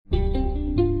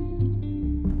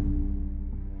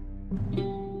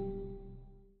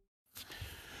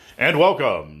And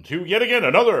welcome to yet again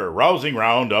another rousing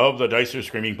round of the Dice Are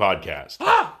Screaming podcast.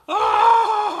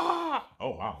 Oh,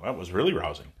 wow, that was really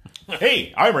rousing.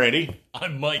 Hey, I'm Randy.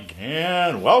 I'm Mike.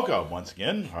 And welcome once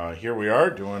again. Here we are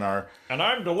doing our... And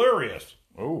I'm Delirious.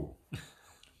 Oh.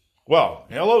 Well,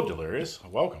 hello, Delirious.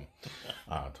 Welcome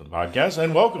to the podcast,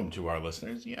 and welcome to our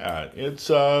listeners. Yeah,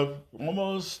 it's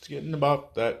almost getting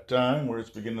about that time where it's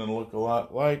beginning to look a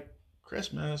lot like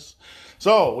Christmas.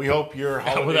 So, we hope your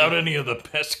holiday... Without any of the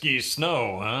pesky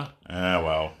snow, huh?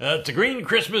 Well. It's a green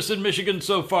Christmas in Michigan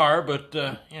so far, but,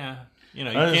 you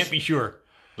can't be sure.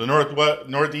 The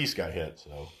northeast got hit,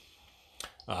 so...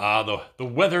 The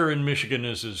weather in Michigan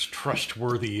is as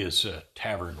trustworthy as a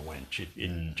tavern wench.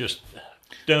 It just...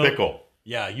 Fickle.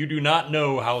 Yeah, you do not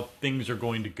know how things are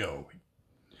going to go.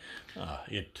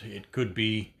 It could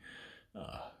be,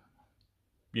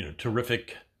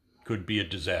 terrific, could be a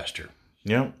disaster.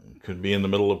 Yep, could be in the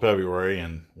middle of February,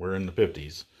 and we're in the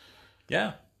 50s.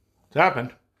 Yeah. It's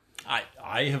happened.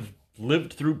 I have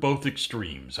lived through both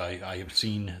extremes. I have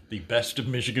seen the best of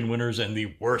Michigan winters and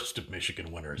the worst of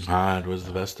Michigan winters. It was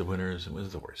the best of winters, it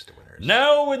was the worst of winters.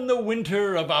 Now in the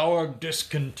winter of our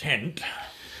discontent...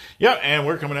 Yeah, and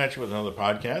we're coming at you with another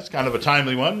podcast, kind of a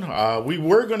timely one. We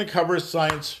were going to cover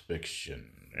science fiction.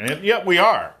 And yeah, we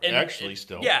are,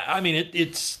 still. Yeah, I mean,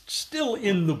 it's still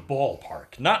in the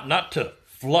ballpark. Not to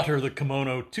flutter the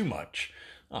kimono too much.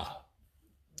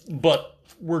 But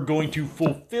we're going to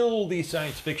fulfill the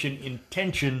science fiction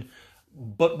intention,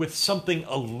 but with something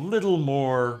a little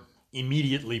more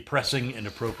immediately pressing and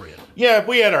appropriate. Yeah, if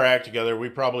we had our act together, we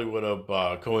probably would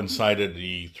have coincided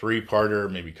the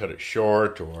three-parter, maybe cut it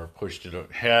short or pushed it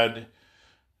ahead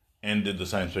and did the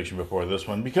science fiction before this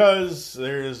one because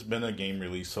there's been a game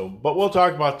release. But we'll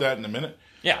talk about that in a minute.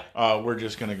 Yeah. We're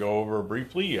just going to go over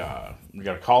briefly. We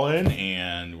got a call in,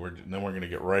 and then we're going to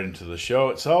get right into the show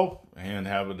itself and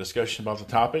have a discussion about the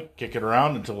topic, kick it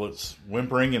around until it's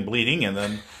whimpering and bleeding, and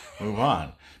then move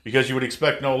on. Because you would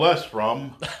expect no less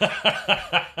from...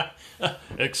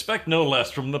 Expect no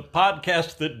less from the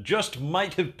podcast that just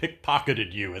might have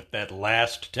pickpocketed you at that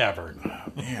last tavern.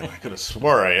 Oh, man, I could have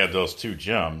swore I had those two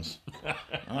gems.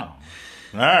 Oh. All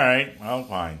right, well,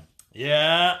 fine.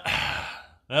 Yeah,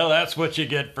 well, that's what you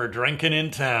get for drinking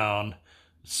in town.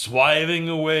 Swiving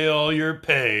away all your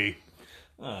pay.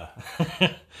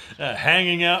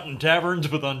 Hanging out in taverns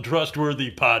with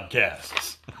untrustworthy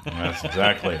podcasts. That's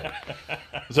exactly it.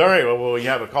 It's all right. Well, we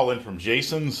have a call in from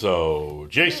Jason. So,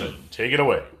 Jason, take it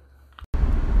away.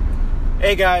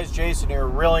 Hey guys, Jason here.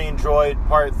 Really enjoyed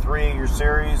part 3 of your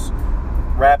series.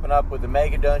 Wrapping up with the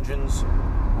Mega Dungeons.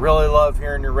 Really love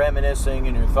hearing your reminiscing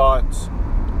and your thoughts.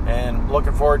 And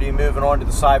looking forward to you moving on to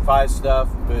the sci-fi stuff,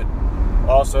 but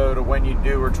also to when you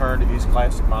do return to these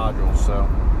classic modules. So,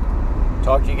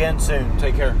 talk to you again soon.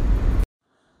 Take care.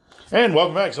 And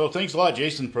welcome back. So thanks a lot,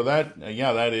 Jason, for that.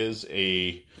 That is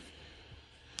a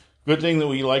good thing that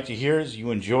we like to hear is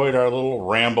you enjoyed our little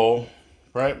ramble,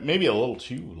 right? Maybe a little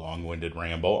too long-winded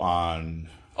ramble on...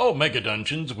 Oh, Mega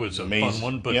Dungeons was a fun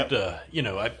one, but, yep.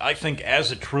 I think as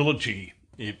a trilogy,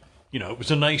 it was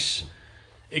a nice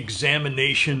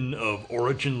examination of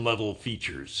origin-level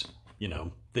features,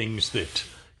 things that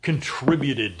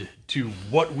contributed to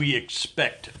what we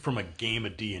expect from a game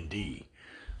of D&D.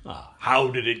 How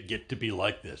did it get to be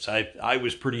like this? I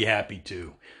was pretty happy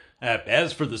too.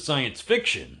 As for the science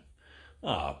fiction,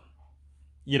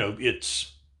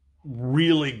 it's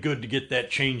really good to get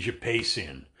that change of pace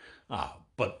in.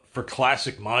 But for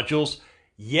classic modules,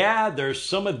 yeah, there's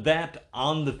some of that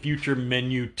on the future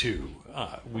menu too.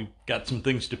 We've got some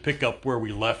things to pick up where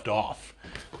we left off.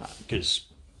 Because,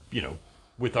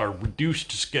 with our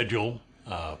reduced schedule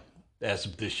as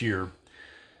of this year,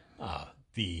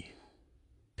 the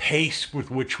pace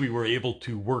with which we were able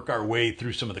to work our way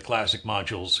through some of the classic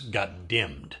modules got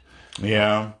dimmed.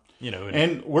 Yeah.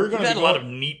 And we're going to had a lot of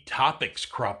neat topics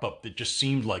crop up that just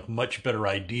seemed like much better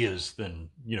ideas than,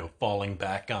 falling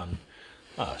back on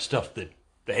stuff that,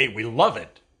 hey, we love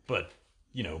it. But,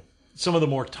 some of the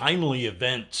more timely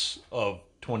events of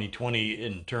 2020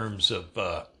 in terms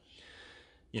of,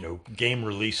 game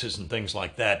releases and things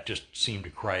like that just seem to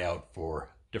cry out for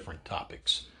different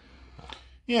topics.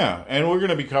 Yeah, and we're going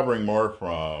to be covering more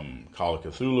from Call of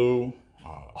Cthulhu.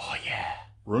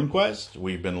 RuneQuest.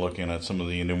 We've been looking at some of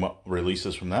the new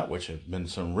releases from that, which have been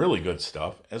some really good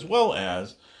stuff, as well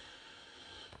as,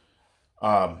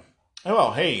 we're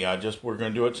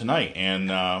going to do it tonight, and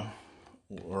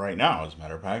right now, as a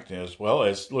matter of fact, as well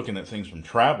as looking at things from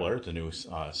Traveler, the new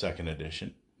second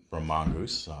edition from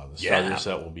Mongoose. The starter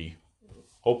set will be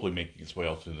hopefully making its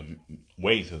way through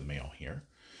the mail here.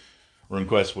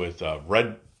 RuneQuest with the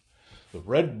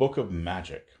Red Book of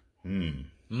Magic.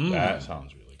 That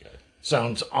sounds really good.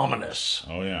 Sounds ominous.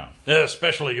 Oh, yeah.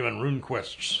 Especially given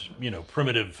RuneQuest's,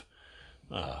 primitive,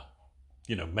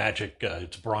 magic,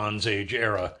 it's Bronze Age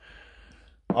era.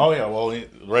 Oh, yeah. Well, the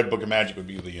Red Book of Magic would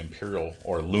be the Imperial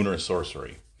or Lunar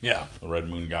Sorcery. Yeah. The Red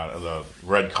Moon God, the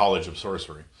Red College of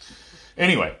Sorcery.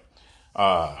 Anyway,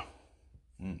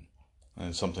 and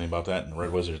something about that in the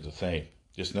Red Wizards of Thay.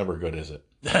 Just never good, is it?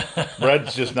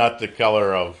 Red's just not the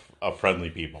color of friendly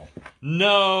people.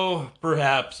 No,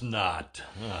 perhaps not.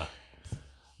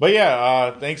 But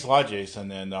yeah, thanks a lot,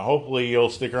 Jason. And hopefully you'll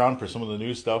stick around for some of the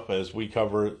new stuff as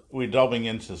we're delving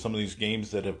into some of these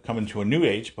games that have come into a new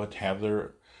age, but have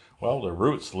their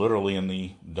roots literally in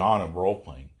the dawn of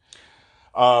role-playing.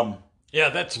 Yeah,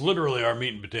 that's literally our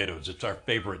meat and potatoes. It's our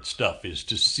favorite stuff, is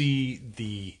to see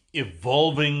the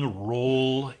evolving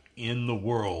role in the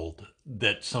world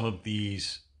that some of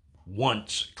these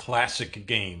once classic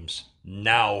games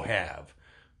now have.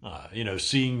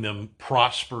 Seeing them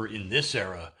prosper in this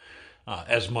era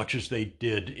as much as they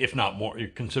did, if not more,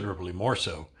 considerably more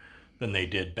so than they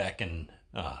did back in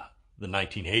the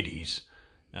 1980s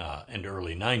and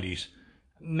early 90s.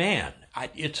 Man,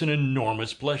 it's an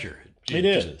enormous pleasure. It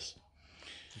is.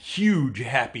 Huge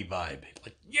happy vibe.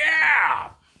 Like, yeah!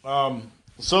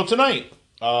 So tonight,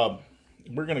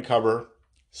 we're going to cover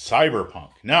Cyberpunk.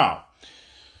 Now,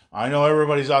 I know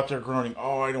everybody's out there groaning,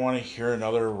 oh, I don't want to hear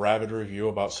another rabid review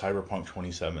about Cyberpunk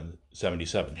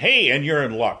 2077. Hey, and you're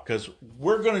in luck, because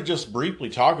we're going to just briefly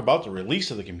talk about the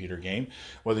release of the computer game.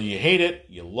 Whether you hate it,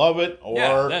 you love it,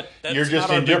 or that's you're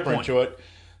just indifferent to it.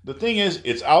 The thing is,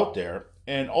 it's out there,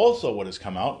 and also what has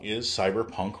come out is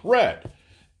Cyberpunk Red.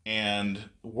 And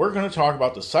we're going to talk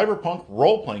about the Cyberpunk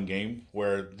role-playing game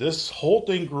where this whole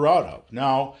thing grew out of.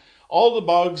 Now, all the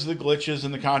bugs, the glitches,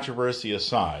 and the controversy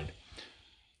aside,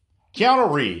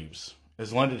 Keanu Reeves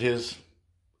has lended his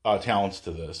talents to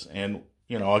this. And,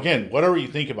 again, whatever you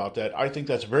think about that, I think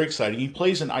that's very exciting. He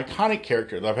plays an iconic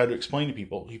character that I've had to explain to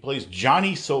people. He plays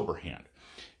Johnny Silverhand.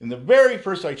 In the very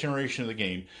first iteration of the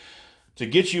game, to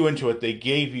get you into it, they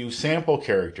gave you sample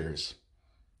characters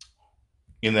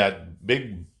in that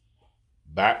big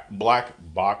black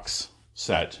box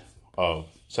set of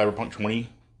Cyberpunk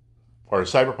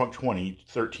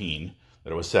 2013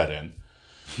 that it was set in.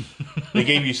 They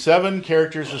gave you 7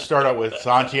 characters to start out with: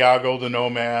 Santiago the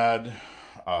Nomad,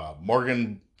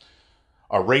 Morgan,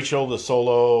 Rachel the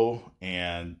Solo,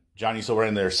 and Johnny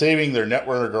Silverhand. They're saving their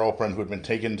Netrunner girlfriend who had been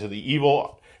taken to the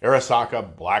evil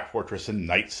Arasaka Black Fortress in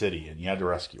Night City, and you had to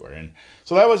rescue her. And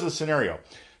so that was the scenario.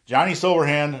 Johnny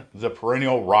Silverhand, the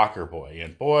perennial rocker boy.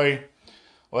 And boy,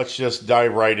 let's just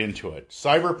dive right into it.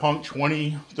 Cyberpunk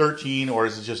 2013, or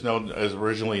as it's just known as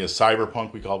originally as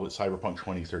Cyberpunk, we called it Cyberpunk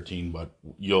 2013, but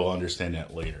you'll understand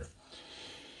that later.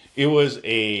 It was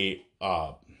a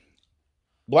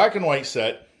black and white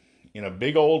set in a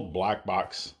big old black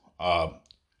box,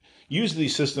 used the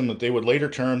system that they would later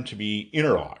term to be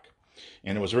Interlock.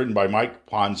 And it was written by Mike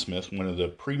Pondsmith, one of the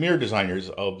premier designers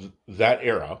of that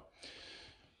era.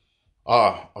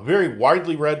 A very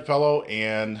widely read fellow,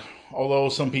 and although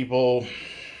some people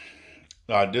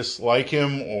dislike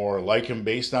him or like him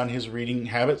based on his reading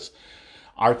habits,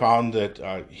 I found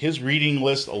that his reading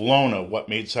list alone of what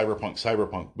made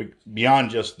Cyberpunk,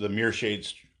 beyond just the Mirror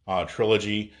Shades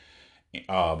trilogy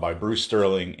by Bruce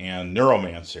Sterling and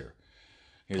Neuromancer,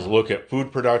 his look at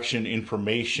food production,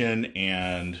 information,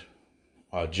 and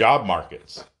job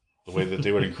markets, the way that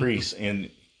they would increase in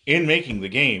making the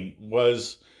game,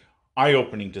 was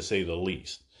eye-opening to say the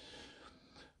least.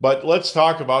 But let's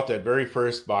talk about that very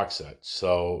first box set.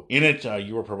 So in it,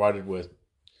 you were provided with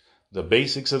the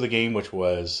basics of the game, which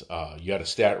was you got a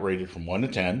stat rated from 1 to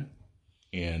 10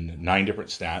 in 9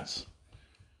 different stats,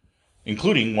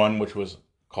 including one which was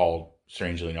called,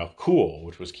 strangely enough, cool,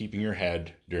 which was keeping your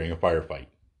head during a firefight.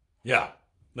 Yeah.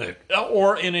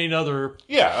 Or in another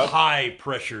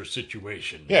high-pressure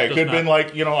situation. Yeah, it could have been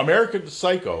like, American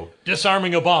Psycho.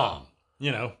 Disarming a bomb.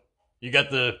 You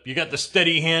got the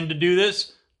steady hand to do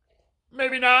this?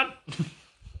 Maybe not.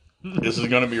 This is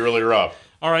going to be really rough.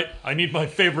 All right, I need my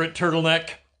favorite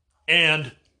turtleneck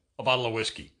and a bottle of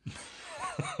whiskey.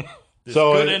 This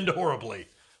could end horribly,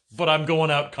 but I'm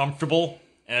going out comfortable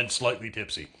and slightly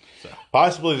tipsy. So.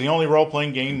 Possibly the only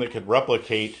role-playing game that could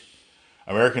replicate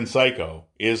American Psycho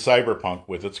is Cyberpunk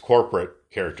with its corporate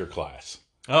character class.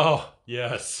 Oh,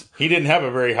 yes. He didn't have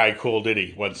a very high cool, did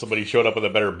he, when somebody showed up with a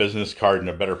better business card and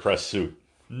a better press suit?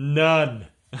 None.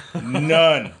 And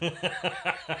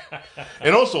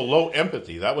also low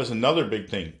empathy. That was another big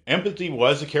thing. Empathy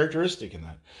was a characteristic in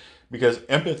that, because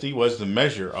empathy was the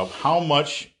measure of how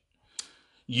much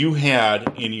you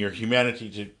had in your humanity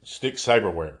to stick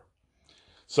cyberware.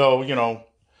 So,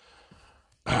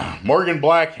 Morgan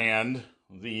Blackhand,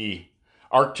 the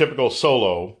archetypical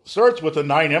Solo, starts with a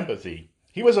 9 empathy.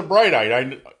 He was a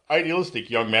bright-eyed, idealistic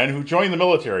young man who joined the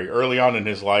military early on in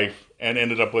his life and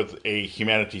ended up with a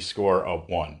humanity score of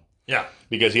 1. Yeah.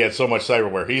 Because he had so much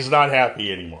cyberware. He's not happy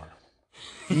anymore.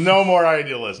 No more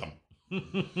idealism.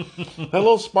 That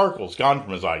little sparkle's gone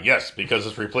from his eye. Yes, because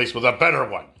it's replaced with a better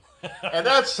one. And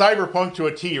that's Cyberpunk to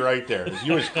a T right there.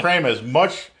 You would cram as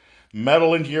much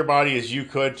metal into your body as you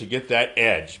could to get that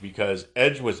edge, because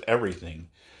edge was everything.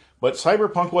 But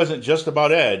Cyberpunk wasn't just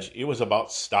about edge, it was about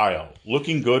style,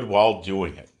 looking good while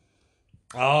doing it.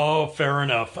 Oh, fair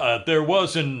enough. There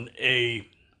was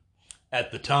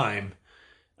at the time,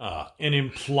 an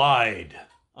implied,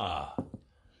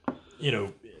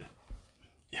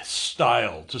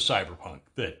 style to Cyberpunk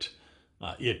that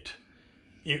it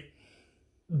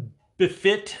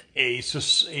befit a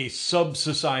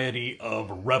sub-society of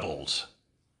rebels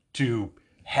to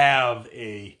have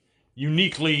a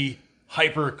uniquely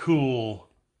hyper-cool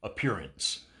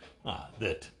appearance.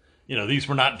 That, these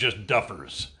were not just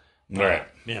duffers. Right.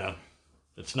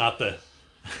 It's not the...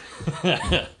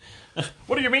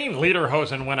 What do you mean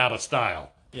Lederhosen went out of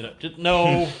style?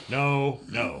 No.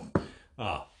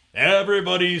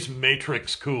 Everybody's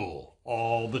Matrix cool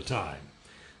all the time.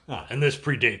 And this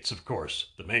predates, of course,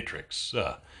 the Matrix.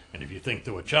 And if you think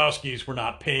the Wachowskis were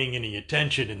not paying any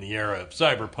attention in the era of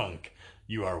Cyberpunk,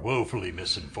 you are woefully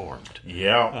misinformed.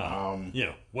 Yeah.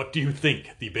 What do you think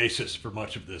the basis for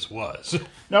much of this was?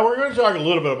 Now, we're going to talk a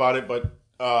little bit about it, but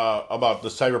about the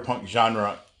Cyberpunk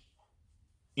genre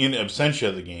in absentia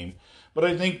of the game. But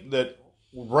I think that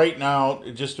right now,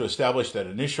 just to establish that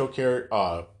initial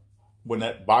when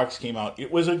that box came out, it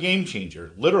was a game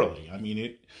changer, literally. I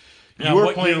mean,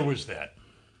 what year was that?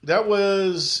 That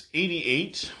was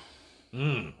 88.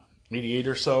 88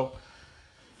 or so.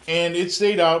 And it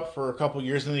stayed out for a couple of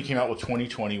years, and then they came out with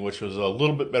 2020, which was a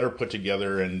little bit better put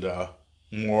together and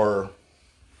more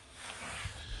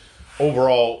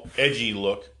overall edgy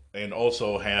look. And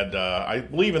also had, I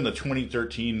believe in the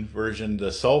 2013 version,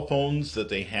 the cell phones that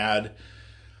they had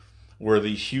were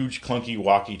these huge clunky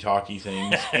walkie-talkie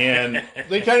things. And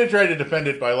they kind of tried to defend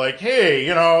it by like, hey,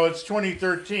 it's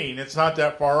 2013. It's not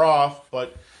that far off.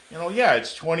 But,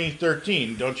 it's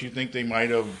 2013. Don't you think they might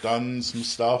have done some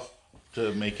stuff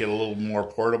to make it a little more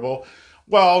portable?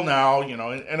 Well, now,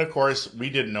 and of course, we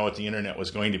didn't know what the internet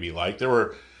was going to be like. There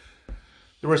were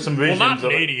some visions. Well, not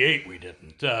in '88 we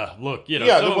didn't. Look,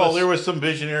 there was some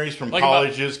visionaries from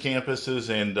colleges,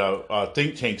 campuses, and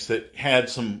think tanks that had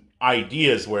some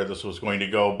ideas where this was going to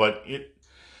go. But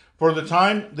for the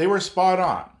time, they were spot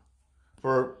on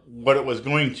for what it was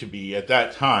going to be at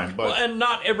that time. But and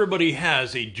not everybody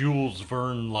has a Jules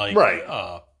Verne like, right.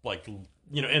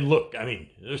 And look, I mean,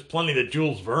 there's plenty that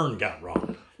Jules Verne got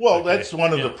wrong. Well, that's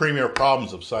one of the premier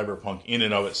problems of Cyberpunk in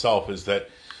and of itself, is that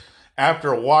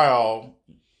after a while,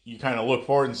 you kind of look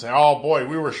forward and say, oh boy,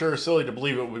 we were sure silly to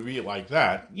believe it would be like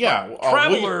that. Yeah.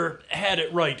 Traveler had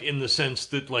it right in the sense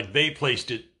that, they placed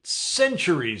it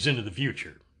centuries into the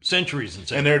future. Centuries and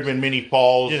centuries. And there had been many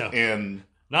falls and...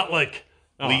 Not like...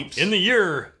 leaps. In the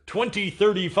year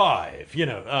 2035,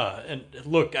 and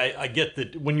look, I get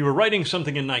that when you were writing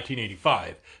something in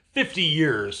 1985, 50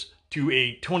 years to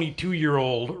a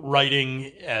 22-year-old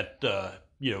writing at,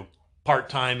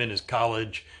 part-time in his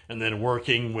college and then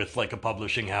working with a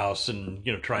publishing house and,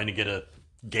 trying to get a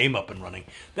game up and running.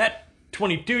 That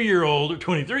 22-year-old or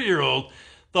 23-year-old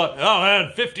thought, oh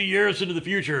man, 50 years into the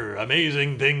future,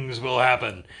 amazing things will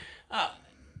happen.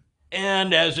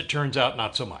 And as it turns out,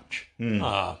 not so much.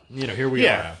 Here we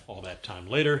are all that time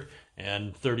later,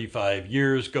 and 35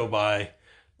 years go by,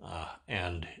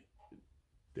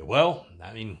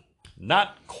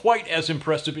 not quite as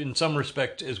impressive in some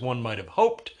respects as one might have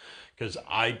hoped, because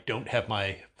I don't have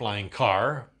my flying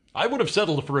car. I would have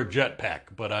settled for a jetpack,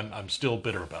 but I'm still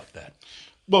bitter about that.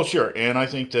 Well, sure, and I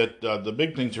think that the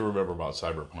big thing to remember about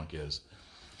Cyberpunk is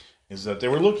that they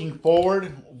were looking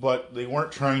forward, but they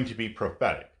weren't trying to be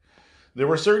prophetic. There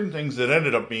were certain things that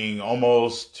ended up being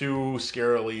almost too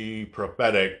scarily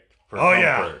prophetic for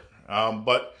comfort.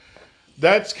 But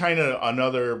that's kind of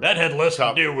another... That had less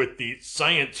to do with the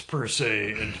science per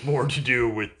se and more to do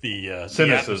with the...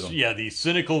 cynicism. The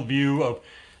cynical view of...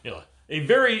 a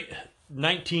very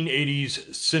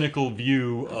 1980s cynical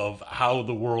view of how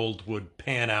the world would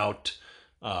pan out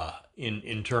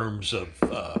in terms of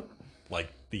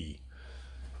the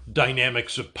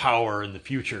dynamics of power in the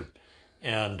future.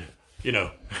 And...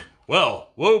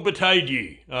 woe betide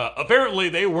ye. Apparently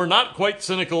they were not quite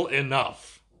cynical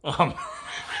enough.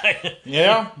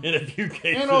 Yeah. In a few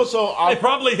cases. And also, they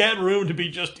probably had room to be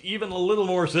just even a little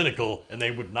more cynical, and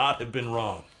they would not have been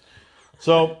wrong.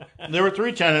 So there were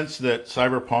 3 tenets that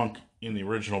Cyberpunk in the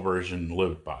original version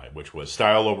lived by, which was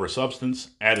style over substance,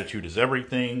 attitude is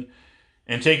everything,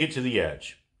 and take it to the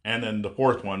edge. And then the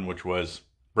 4th one, which was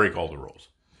break all the rules.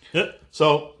 Yep.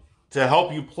 So to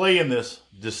help you play in this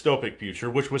dystopic future,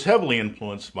 which was heavily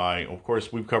influenced by, of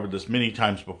course, we've covered this many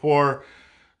times before,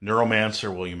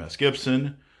 Neuromancer William S.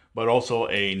 Gibson, but also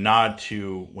a nod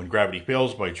to When Gravity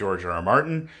Fails by George R. R.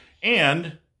 Martin,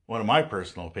 and one of my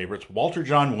personal favorites, Walter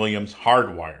John Williams'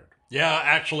 Hardwired. Yeah,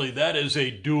 actually, that is a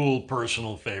dual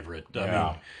personal favorite.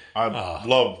 I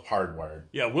love Hardwired.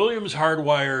 Yeah, Williams'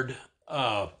 Hardwired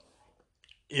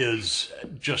is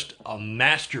just a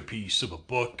masterpiece of a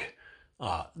book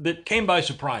that came by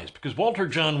surprise, because Walter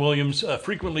John Williams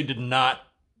frequently did not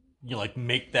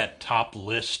make that top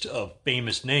list of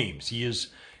famous names. He is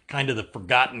kind of the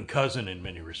forgotten cousin in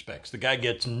many respects. The guy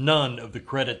gets none of the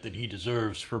credit that he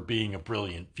deserves for being a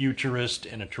brilliant futurist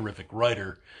and a terrific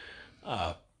writer.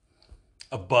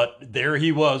 But there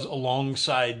he was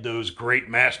alongside those great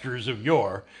masters of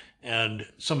yore, and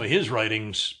some of his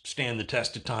writings stand the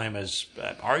test of time as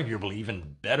arguably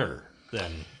even better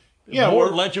than more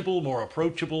legible, more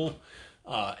approachable,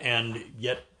 and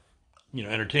yet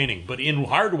entertaining. But in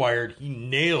Hardwired, he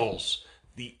nails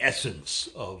the essence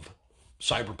of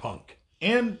cyberpunk.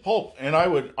 And pulp. And I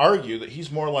would argue that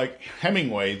he's more like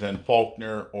Hemingway than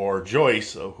Faulkner or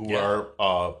Joyce, who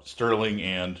are Sterling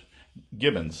and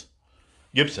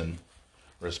Gibson,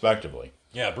 respectively.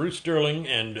 Yeah, Bruce Sterling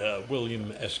and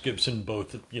William S. Gibson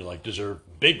both, deserve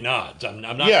big nods. I'm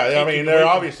not. Yeah, I mean, they're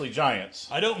obviously giants.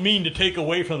 I don't mean to take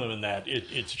away from them in that.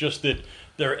 It's just that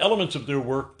there are elements of their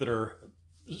work that are,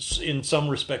 in some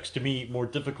respects, to me, more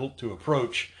difficult to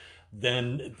approach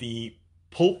than the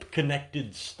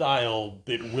pulp-connected style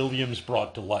that Williams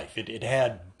brought to life. It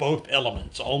had both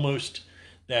elements, almost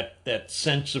that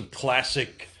sense of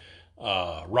classic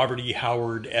Robert E.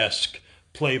 Howard-esque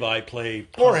play-by-play.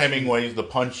 Or Hemingway's, the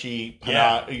punchy,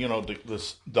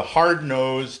 the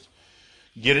hard-nosed,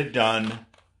 get it done,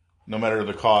 no matter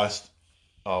the cost,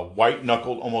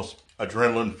 white-knuckled, almost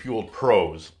adrenaline-fueled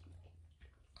prose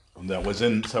that was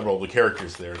in several of the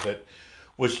characters there. That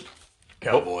was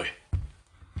Cowboy.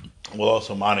 Well,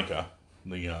 also Monica,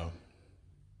 the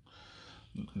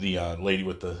lady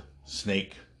with the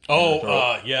snake.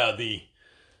 The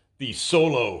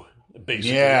solo,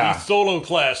 basically. Yeah. The solo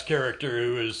class character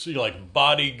who is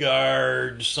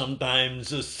bodyguard,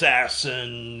 sometimes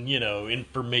assassin,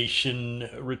 information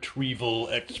retrieval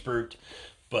expert,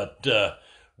 but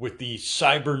with the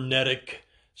cybernetic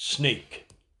snake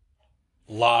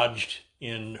lodged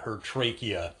in her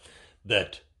trachea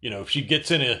that, if she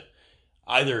gets in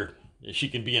either she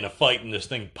can be in a fight and this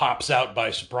thing pops out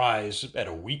by surprise at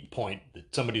a weak point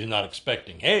that somebody's not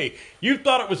expecting. Hey, you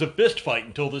thought it was a fist fight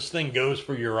until this thing goes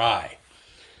for your eye.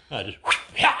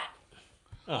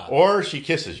 Or she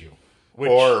kisses you.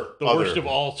 Or the worst of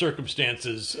all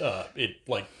circumstances, it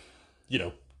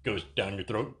goes down your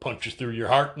throat, punches through your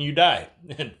heart, and you die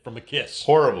and from a kiss.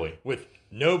 Horribly. With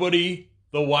nobody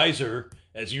the wiser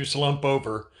as you slump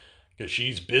over because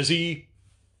she's busy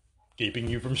keeping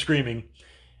you from screaming,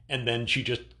 and then she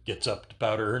just gets up to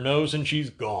powder her nose and she's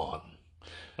gone.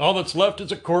 All that's left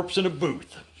is a corpse in a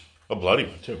booth. A bloody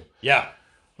one, too. Yeah.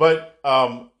 But,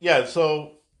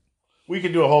 so we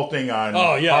could do a whole thing on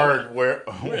hardware.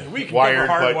 We can cover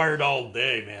Hardwired all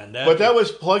day, man. That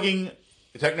was plugging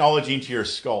technology into your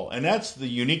skull. And that's the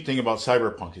unique thing about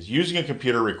Cyberpunk, is using a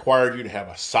computer required you to have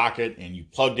a socket, and you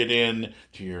plugged it in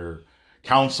to your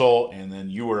console, and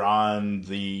then you were on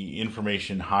the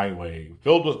information highway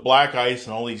filled with black ice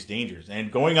and all these dangers.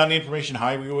 And going on the information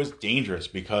highway was dangerous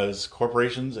because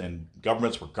corporations and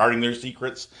governments were guarding their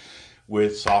secrets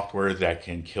with software that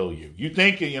can kill you. You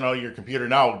think, your computer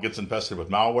now gets infested with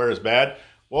malware is bad.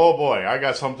 Well, boy, I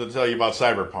got something to tell you about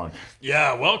Cyberpunk.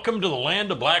 Yeah, welcome to the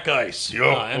land of black ice.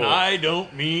 And I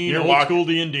don't mean old school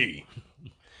D&D.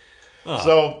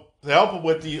 So, to help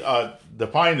with the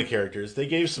define the characters, they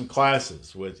gave some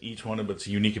classes with each one of its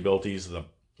unique abilities. The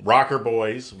Rocker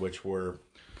Boys, which were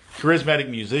charismatic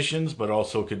musicians, but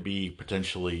also could be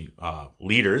potentially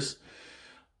leaders.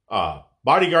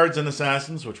 Bodyguards and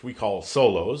assassins, which we call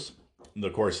solos. And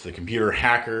of course, the computer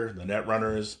hacker, the net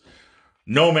runners,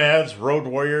 nomads, road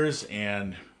warriors,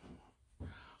 and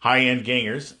high-end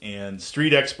gangers. And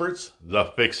street experts, the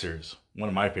fixers. One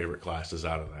of my favorite classes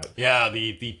out of that. Yeah,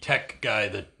 the tech guy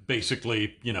that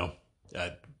basically,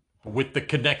 with the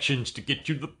connections to get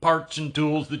you the parts and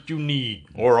tools that you need.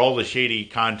 Or all the shady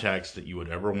contacts that you would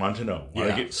ever want to know.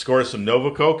 Yeah. Want to score some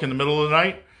Nova Coke in the middle of the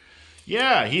night?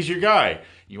 Yeah, he's your guy.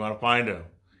 You want to find a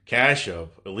cache of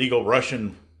illegal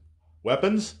Russian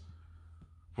weapons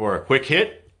for a quick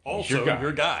hit? He's Also,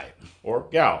 your guy. Or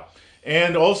gal.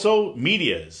 And also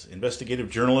medias, investigative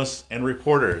journalists, and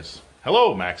reporters.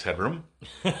 Hello, Max Headroom.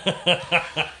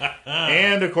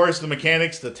 And, of course, the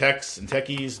mechanics, the techs and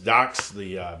techies, docs,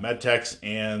 the med techs,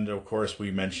 and, of course,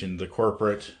 we mentioned the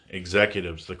corporate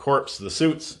executives, the corps, the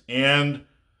suits, and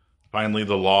finally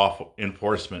the law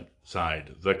enforcement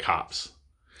side, the cops.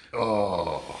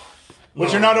 Oh.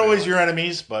 Which are not always your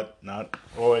enemies, but not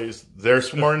always. They're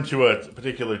sworn to a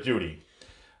particular duty.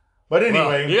 But anyway...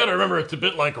 Well, you gotta remember, it's a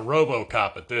bit like a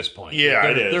RoboCop at this point. Yeah,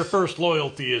 it is. Their first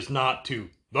loyalty is not to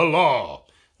the law.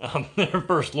 Their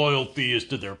first loyalty is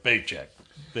to their paycheck.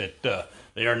 That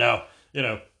they are now,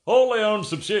 wholly owned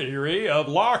subsidiary of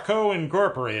Lawco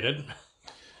Incorporated.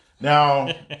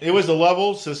 Now, it was a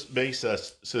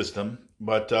level-based system,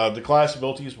 but the class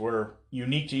abilities were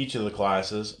unique to each of the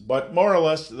classes. But more or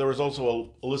less, there was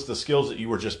also a list of skills that you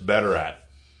were just better at.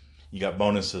 You got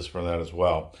bonuses for that as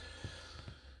well.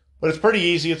 But it's pretty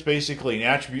easy. It's basically an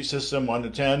attribute system 1 to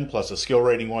 10, plus a skill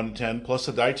rating 1 to 10, plus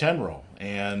a die 10 roll.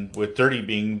 And with 30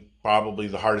 being probably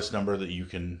the hardest number that you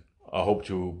can hope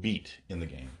to beat in the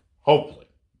game. Hopefully.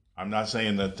 I'm not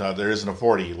saying that there isn't a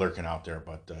 40 lurking out there,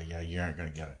 but yeah, you aren't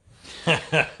going to get it.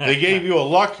 They gave you a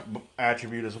luck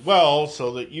attribute as well,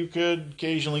 so that you could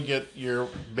occasionally get your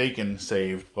bacon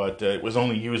saved, but it was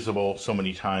only usable so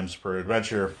many times per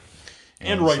adventure.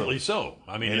 And rightly so.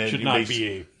 I mean, it should not be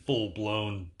a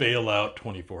full-blown bailout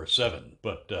 24/7,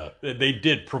 but they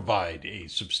did provide a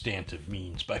substantive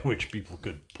means by which people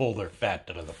could pull their fat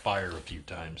out of the fire a few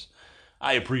times.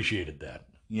 I appreciated that.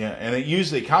 Yeah, and it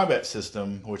used a combat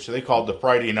system, which they called the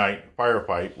Friday Night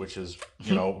Firefight, which is,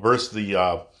 versus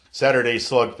the Saturday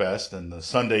Slugfest and the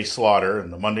Sunday Slaughter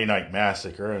and the Monday Night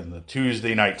Massacre and the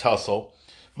Tuesday Night Tussle.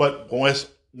 But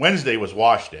Wednesday was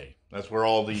Wash Day. That's where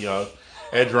all the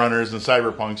edge runners and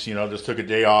cyberpunks, just took a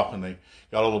day off and they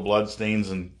got all the blood stains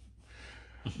and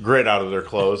grit out of their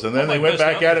clothes. And then they went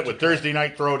back at it with Thursday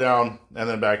Night Throwdown and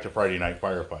then back to Friday Night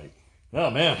Firefight. Oh,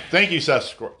 man. Thank you,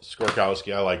 Seth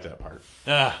Skorkowski. I like that part.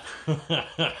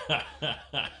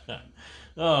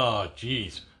 Oh,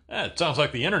 jeez. It sounds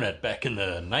like the internet back in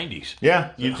the 90s.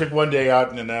 Yeah, you took one day out,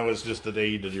 and then that was just the day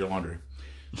you did your laundry.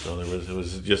 So it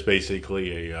was just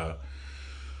basically a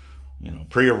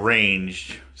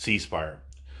prearranged ceasefire.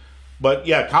 But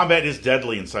yeah, combat is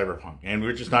deadly in Cyberpunk, and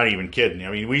we're just not even kidding. I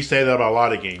mean, we say that about a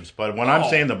lot of games, but when I'm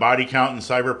saying the body count in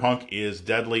Cyberpunk is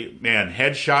deadly, man,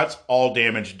 headshots, all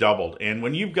damage doubled. And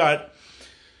when you've got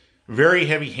very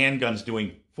heavy handguns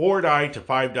doing 4 die to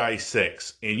 5 die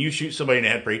 6, and you shoot somebody in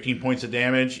the head for 18 points of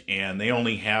damage, and they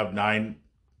only have 9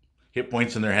 hit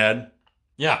points in their head,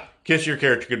 yeah, kiss your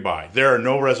character goodbye. There are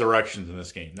no resurrections in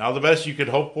this game. Now, the best you could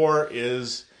hope for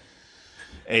is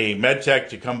a med tech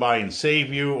to come by and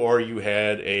save you, or you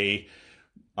had a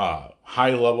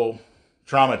high-level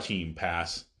trauma team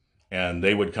pass, and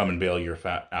they would come and bail your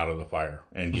fat out of the fire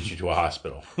and get you to a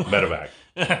hospital. Medevac.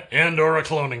 And or a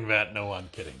cloning vat. No, I'm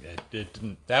kidding.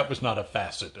 That was not a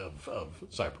facet of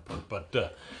Cyberpunk.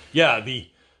 But, yeah,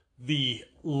 the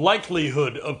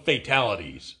likelihood of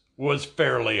fatalities was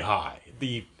fairly high.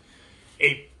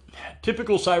 A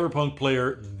typical Cyberpunk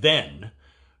player then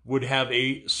would have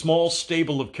a small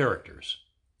stable of characters.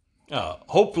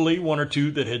 Hopefully one or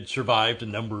two that had survived a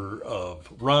number of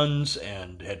runs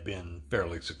and had been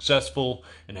fairly successful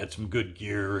and had some good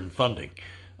gear and funding.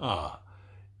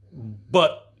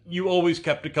 But you always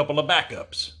kept a couple of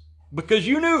backups because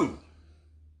you knew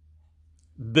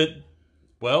that,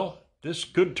 well, this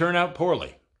could turn out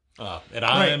poorly. And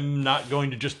I'm not going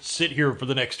to just sit here for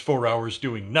the next 4 hours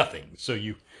doing nothing. So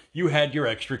you had your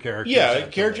extra characters. Yeah,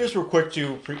 characters were quick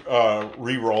to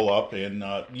re-roll up, and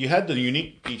you had the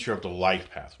unique feature of the life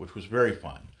path, which was very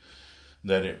fun.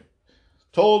 That it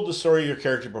told the story of your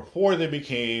character before they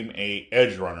became a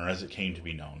edge runner, as it came to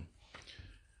be known.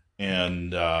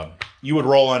 And you would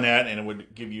roll on that, and it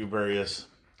would give you various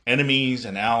enemies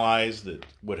and allies that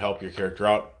would help your character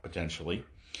out, potentially.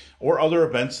 Or other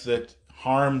events that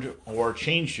harmed or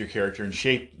changed your character and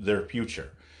shaped their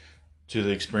future to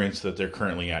the experience that they're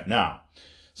currently at now.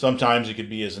 Sometimes it could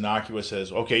be as innocuous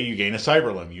as, okay, you gain a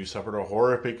cyber limb. You suffered a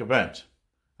horrific event.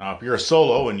 Now, if you're a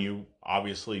solo and you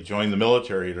obviously joined the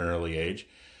military at an early age,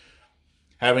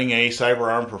 having a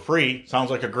cyber arm for free sounds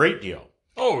like a great deal.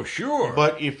 Oh, sure.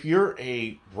 But if you're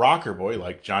a rocker boy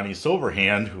like Johnny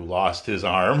Silverhand, who lost his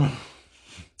arm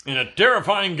in a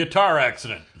terrifying guitar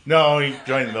accident. No, he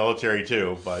joined the military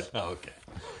too, but... Oh, okay.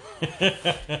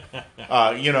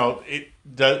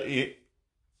 It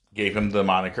gave him the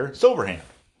moniker Silverhand.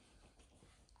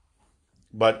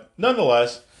 But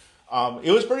nonetheless,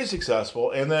 it was pretty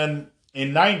successful. And then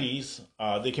in 90s,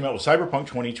 they came out with Cyberpunk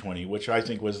 2020, which I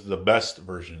think was the best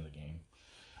version of the game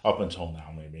up until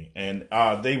now, maybe. And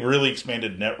they really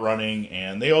expanded net running,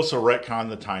 and they also retconned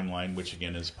the timeline, which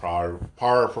again is par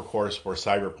for course for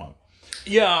Cyberpunk.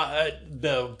 Yeah,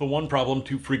 the one problem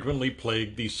too frequently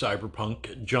plagued the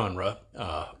cyberpunk genre,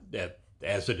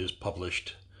 as it is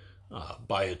published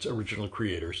by its original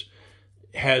creators,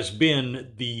 has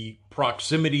been the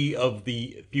proximity of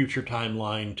the future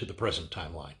timeline to the present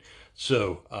timeline.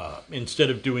 So instead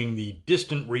of doing the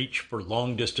distant reach for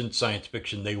long-distance science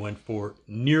fiction, they went for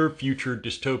near-future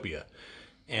dystopia.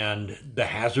 And the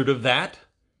hazard of that,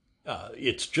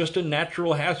 it's just a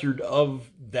natural hazard of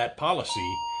that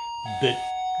policy that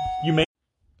you may...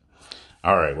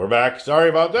 All right, we're back. Sorry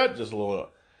about that. Just a little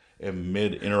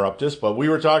mid-interruptus. But we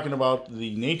were talking about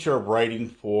the nature of writing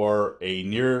for a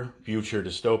near-future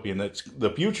dystopian.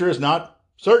 The future is not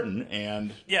certain,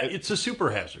 and it's a super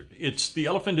hazard. It's the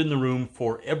elephant in the room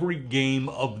for every game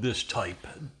of this type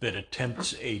that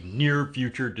attempts a near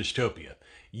future dystopia.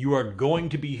 You are going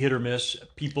to be hit or miss.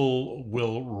 People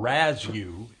will razz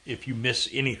you if you miss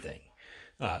anything.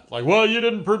 Like, well, you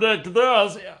didn't predict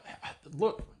this.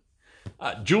 Look,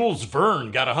 Jules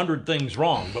Verne got 100 things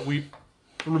wrong, but we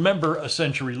remember a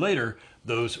century later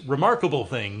those remarkable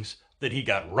things that he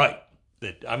got right.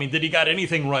 That he got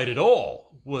anything right at all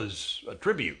was a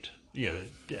tribute.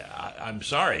 I'm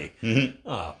sorry.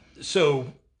 Mm-hmm.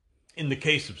 So, in the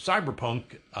case of Cyberpunk,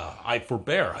 I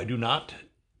forbear. I do not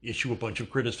issue a bunch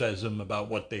of criticism about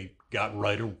what they got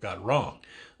right or got wrong.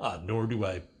 Nor do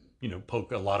I,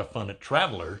 poke a lot of fun at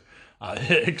Traveler,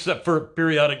 except for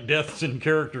periodic deaths in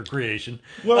character creation.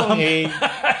 Well, hey,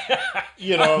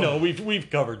 No, we've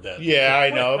covered that. Yeah, I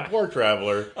know. Poor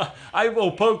Traveler. I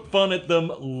will poke fun at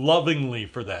them lovingly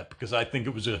for that because I think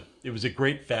it was a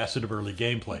great facet of early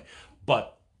gameplay.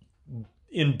 But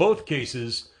in both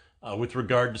cases, with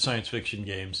regard to science fiction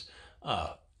games,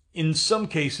 in some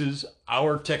cases,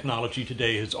 our technology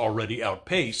today has already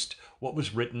outpaced what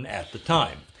was written at the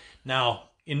time. Now,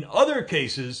 in other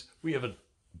cases, we have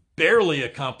barely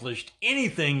accomplished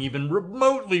anything even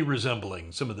remotely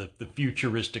resembling some of the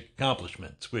futuristic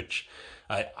accomplishments, which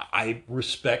I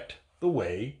respect the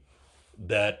way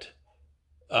that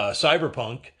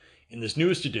Cyberpunk in this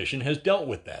newest edition has dealt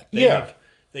with that.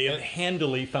 They have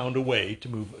handily found a way to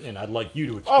move, and I'd like you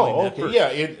to explain that first.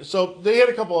 Yeah. So they had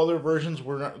a couple other versions.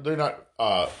 They're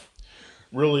not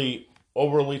really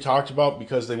overly talked about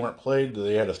because they weren't played.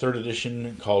 They had a third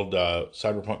edition called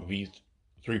Cyberpunk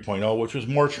v3.0, which was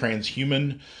more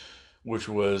transhuman, which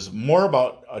was more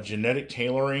about a genetic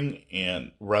tailoring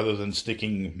and rather than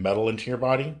sticking metal into your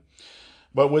body.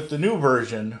 But with the new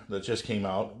version that just came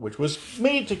out, which was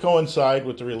made to coincide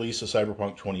with the release of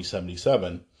Cyberpunk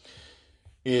 2077,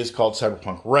 is called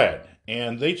Cyberpunk Red.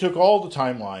 And they took all the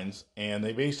timelines and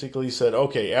they basically said,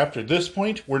 okay, after this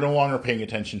point, we're no longer paying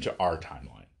attention to our timeline.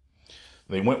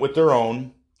 They went with their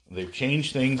own, they've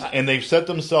changed things, and they've set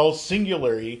themselves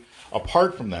singularly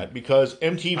apart from that because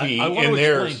MTV in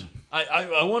theirs...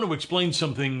 I want to explain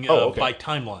something okay. by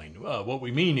timeline. What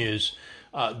we mean is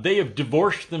they have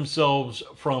divorced themselves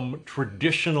from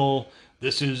traditional,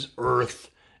 this is Earth,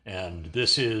 and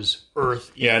this is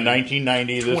Earth. Yeah,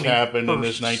 1990, this happened, and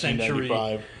this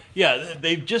 1995. Century. Yeah,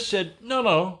 they've just said,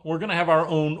 no, we're going to have our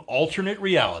own alternate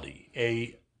reality,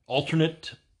 a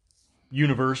alternate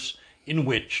universe in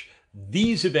which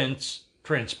these events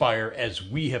transpire as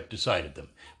we have decided them.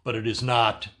 But it is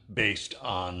not based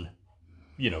on,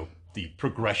 the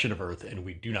progression of Earth, and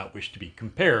we do not wish to be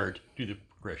compared to the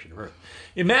progression of Earth.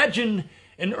 Imagine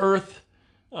an Earth,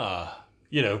 in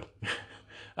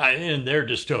their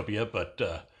dystopia,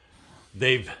 but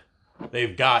they've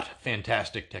got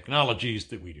fantastic technologies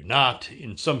that we do not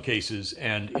in some cases,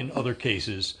 and in other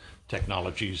cases,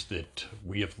 technologies that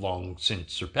we have long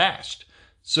since surpassed.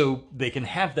 So they can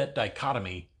have that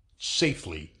dichotomy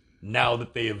safely now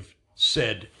that they have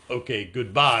said, okay,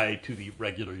 goodbye to the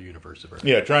regular universe of Earth.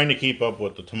 Yeah, trying to keep up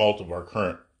with the tumult of our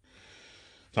current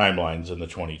timelines in the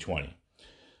 2020.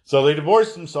 So they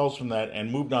divorced themselves from that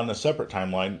and moved on a separate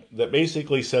timeline that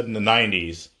basically said in the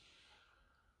 90s,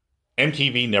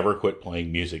 MTV never quit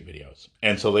playing music videos.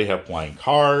 And so they have flying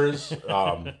cars.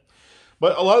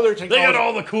 But a lot of their technology... They got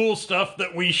all the cool stuff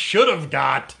that we should have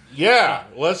got. Yeah,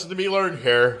 lesson to be learned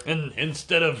here. And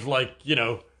instead of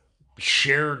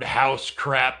shared house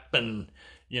crap and,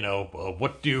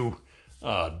 what do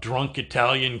drunk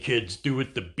Italian kids do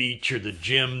at the beach or the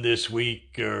gym this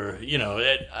week or,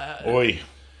 Oy.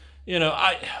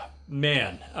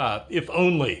 If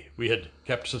only we had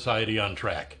kept society on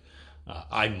track,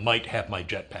 I might have my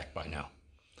jetpack by now.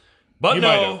 But You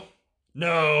might have.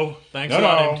 no. Thanks a No,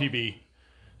 lot, no. MTV.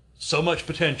 So much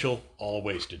potential, all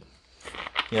wasted.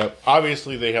 Yeah,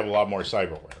 obviously they have a lot more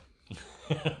cyberware.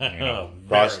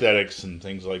 Prosthetics and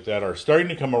things like that are starting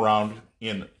to come around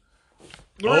in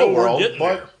the real we're world, getting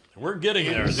but there. We're getting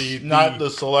there. it's not the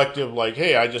selective, like,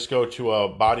 hey, I just go to a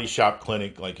body shop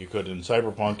clinic like you could in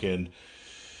Cyberpunk and,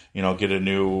 get a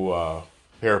new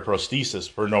pair of prosthesis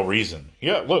for no reason.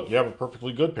 Yeah, look, you have a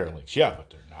perfectly good pair of legs. Yeah, but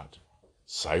they're not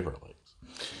cyber legs.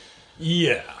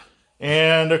 Yeah.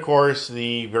 And, of course,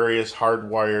 the various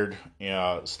hardwired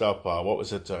stuff. What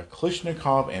was it?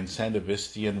 Klishnikov and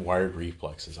Sandevistian wired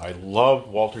reflexes. I loved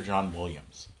Walter John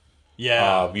Williams'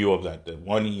 view of that. The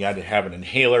one, you had to have an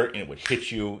inhaler, and it would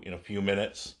hit you in a few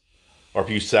minutes or a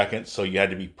few seconds, so you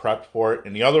had to be prepped for it.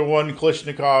 And the other one,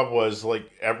 Klishnikov, was like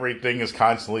everything is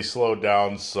constantly slowed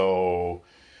down, so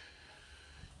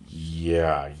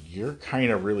yeah, you're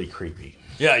kind of really creepy.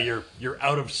 Yeah, you're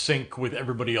out of sync with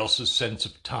everybody else's sense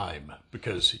of time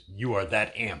because you are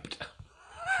that amped.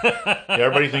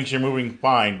 Everybody thinks you're moving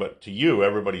fine, but to you,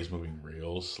 everybody's moving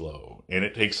real slow, and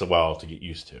it takes a while to get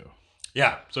used to.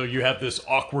 Yeah, so you have this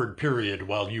awkward period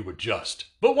while you adjust.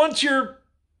 But once you're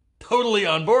totally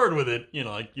on board with it,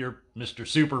 like your Mr.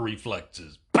 Super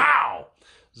reflexes, pow!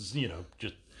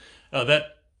 Just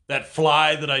that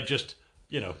fly that I just,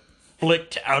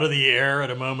 flicked out of the air at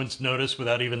a moment's notice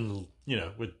without even,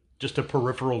 with just a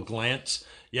peripheral glance.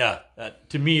 Yeah,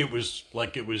 to me it was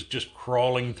like it was just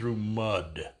crawling through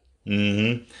mud.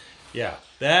 Mm-hmm. Yeah,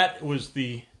 that was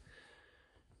the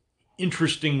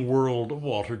interesting world of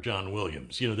Walter John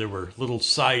Williams. There were little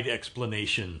side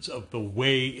explanations of the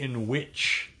way in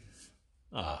which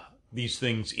these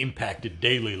things impacted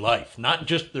daily life. Not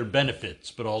just their benefits,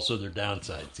 but also their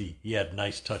downsides. He had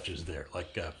nice touches there,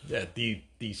 like the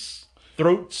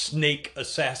throat snake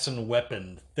assassin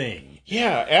weapon thing.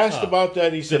 Yeah, asked about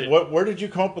that. He said, where did you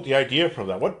come up with the idea for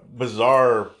that? What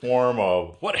bizarre form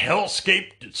of... What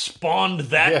hellscape spawned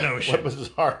that notion? What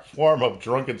bizarre form of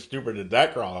drunken stupor did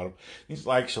that crawl out of? He's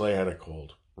like, actually, I had a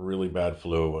cold. Really bad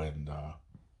flu, and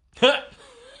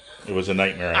it was a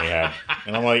nightmare I had.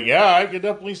 And I'm like, yeah, I could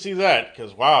definitely see that,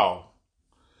 because wow.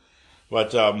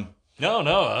 But,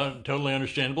 No, totally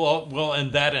understandable. Well,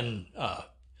 and that and...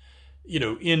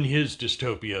 in his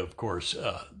dystopia, of course,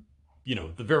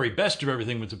 the very best of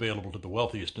everything was available to the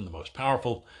wealthiest and the most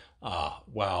powerful,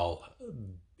 while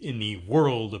in the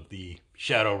world of the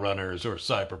Shadowrunners or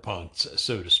Cyberpunks,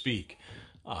 so to speak,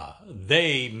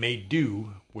 they made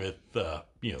do with, the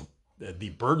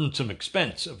burdensome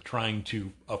expense of trying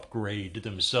to upgrade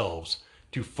themselves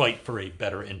to fight for a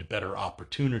better and better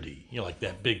opportunity, like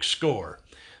that big score.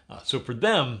 So for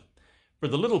them, for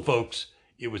the little folks,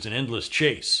 it was an endless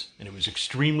chase, and it was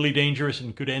extremely dangerous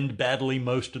and could end badly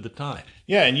most of the time.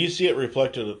 Yeah, and you see it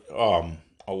reflected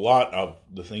a lot of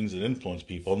the things that influence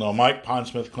people. Now, Mike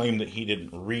Pondsmith claimed that he didn't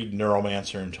read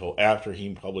Neuromancer until after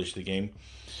he published the game.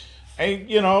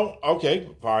 And, okay,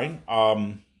 fine.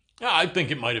 I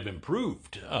think it might have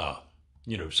improved,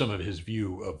 some of his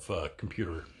view of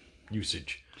computer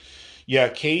usage. Yeah,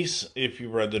 Case, if you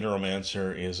read the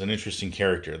Neuromancer, is an interesting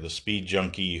character. The speed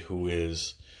junkie who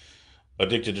is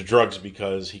addicted to drugs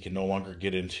because he can no longer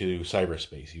get into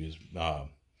cyberspace.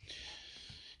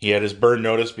 He had his burn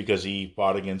notice because he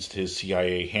fought against his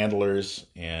CIA handlers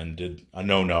and did a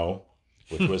no-no,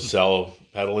 which was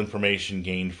peddle information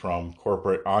gained from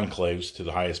corporate enclaves to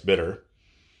the highest bidder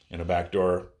in a back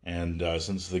door. And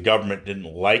since the government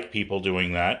didn't like people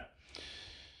doing that,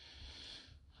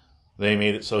 they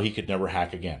made it so he could never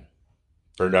hack again.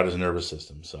 Burned out his nervous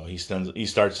system. So he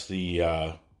starts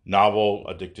the novel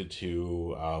addicted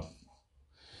to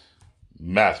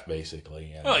meth,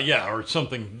 basically. And, or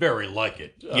something very like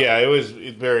it. It was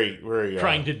very, very...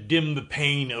 trying to dim the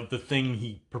pain of the thing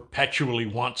he perpetually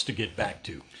wants to get back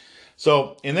to.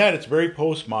 So, in that, it's very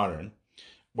postmodern,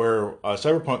 where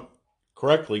Cyberpunk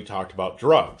correctly talked about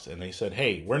drugs. And they said,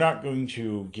 hey, we're not going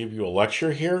to give you a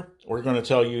lecture here. We're going to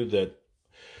tell you that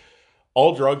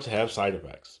all drugs have side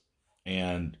effects.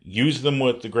 And use them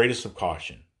with the greatest of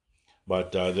caution.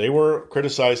 But they were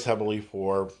criticized heavily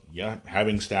for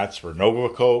having stats for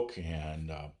Nova Coke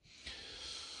and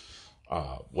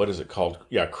what is it called?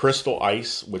 Yeah, Crystal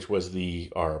Ice, which was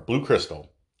Blue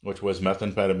Crystal, which was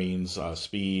methamphetamines,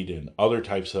 speed, and other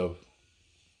types of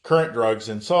current drugs.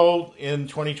 And so in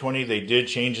 2020, they did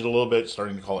change it a little bit,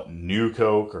 starting to call it New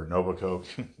Coke or Nova Coke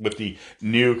with the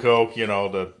New Coke,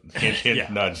 the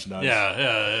hint, nudge.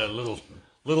 Yeah,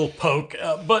 little poke.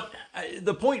 But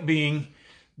the point being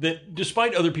that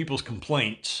despite other people's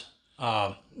complaints,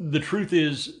 the truth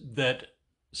is that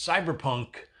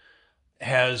Cyberpunk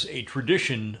has a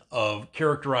tradition of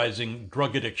characterizing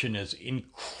drug addiction as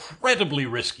incredibly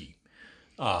risky.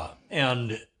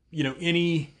 And,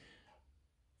 any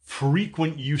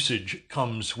frequent usage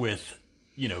comes with,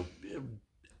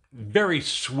 very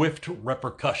swift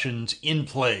repercussions in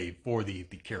play for the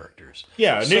characters.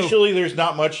 Yeah, initially there's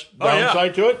not much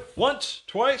downside to it. Once,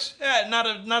 twice,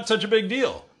 not such a big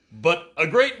deal. But a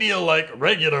great deal like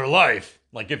regular life.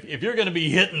 Like if you're going to be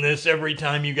hitting this every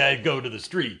time you guys go to the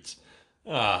streets,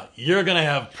 you're going to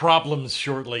have problems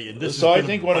shortly, and this is going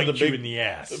to bite you in the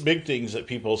ass. Big things that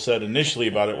people said initially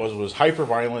about it was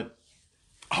hyper-violent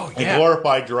and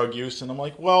glorified drug use. And I'm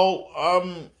like, well,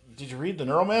 did you read The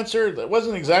Neuromancer? That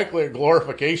wasn't exactly a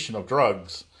glorification of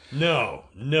drugs. No.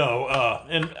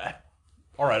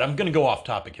 All right, I'm going to go off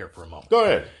topic here for a moment. Go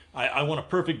ahead. I want a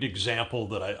perfect example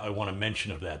that I want to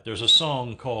mention of that. There's a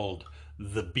song called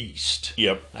The Beast.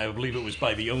 Yep. I believe it was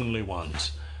by The Only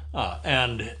Ones.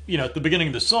 And at the beginning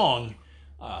of the song,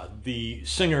 the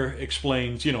singer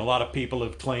explains, a lot of people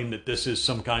have claimed that this is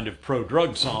some kind of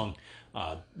pro-drug song.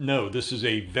 No, this is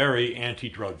a very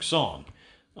anti-drug song.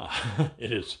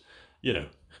 It is,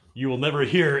 you will never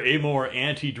hear a more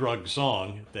anti-drug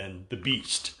song than The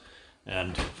Beast.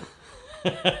 And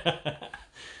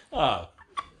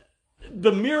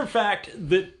the mere fact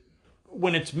that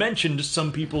when it's mentioned,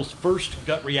 some people's first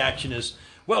gut reaction is,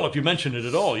 well, if you mention it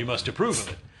at all, you must approve of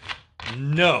it.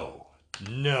 No.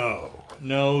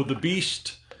 The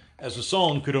Beast as a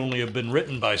song could only have been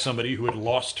written by somebody who had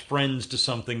lost friends to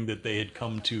something that they had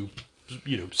come to,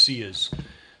 see as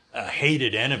a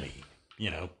hated enemy,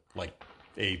 like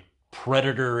a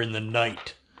predator in the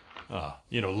night,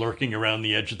 lurking around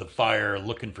the edge of the fire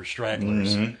looking for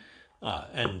stragglers. Mm-hmm.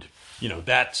 And,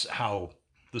 that's how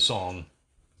the song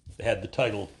had the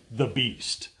title, The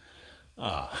Beast.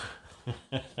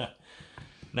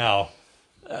 Now,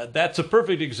 that's a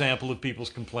perfect example of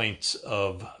people's complaints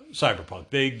of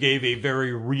Cyberpunk. They gave a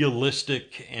very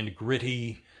realistic and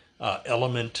gritty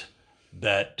element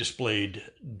that displayed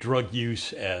drug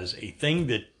use as a thing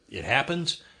that it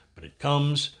happens, but it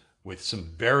comes with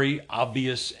some very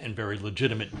obvious and very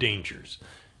legitimate dangers.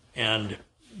 And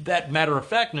that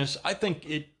matter-of-factness, I think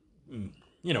it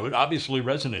obviously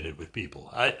resonated with people.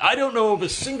 I don't know of a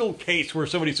single case where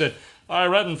somebody said, I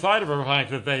read in Cyberpunk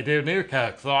that they do new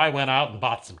coke, so I went out and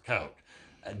bought some coke.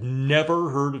 I'd never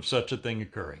heard of such a thing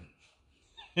occurring.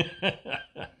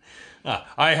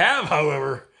 I have,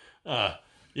 however,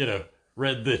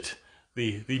 read that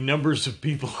the numbers of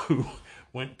people who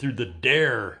went through the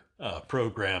DARE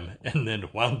program and then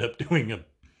wound up doing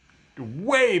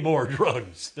way more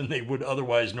drugs than they would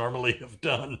otherwise normally have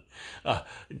done,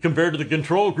 compared to the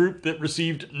control group that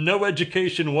received no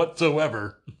education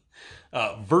whatsoever,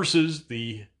 versus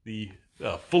the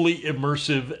fully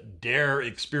immersive DARE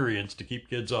experience to keep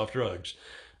kids off drugs.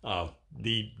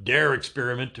 The DARE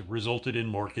experiment resulted in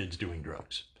more kids doing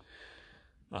drugs.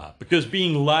 Because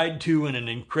being lied to in an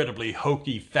incredibly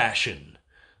hokey fashion,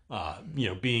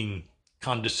 being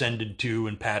condescended to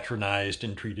and patronized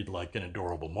and treated like an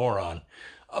adorable moron,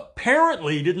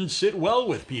 apparently didn't sit well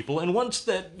with people. And once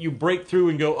that you break through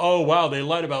and go, oh, wow, they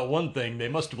lied about one thing, they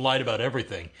must have lied about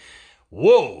everything.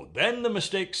 Whoa, then the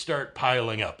mistakes start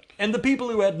piling up. And the people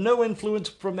who had no influence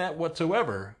from that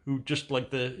whatsoever, who just like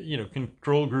the,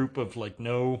 control group of like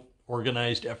no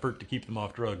organized effort to keep them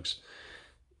off drugs,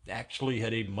 actually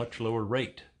had a much lower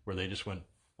rate, where they just went,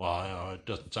 well, it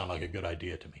doesn't sound like a good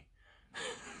idea to me.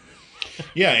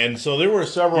 Yeah, and so there were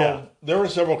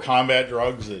several combat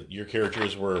drugs that your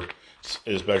characters were,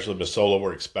 especially the solo,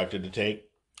 were expected to take.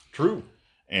 True.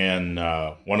 And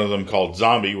one of them called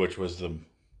Zombie, which was the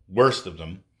worst of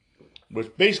them,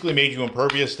 which basically made you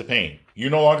impervious to pain. You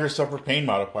no longer suffer pain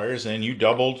modifiers, and you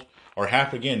doubled or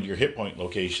half again your hit point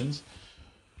locations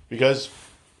because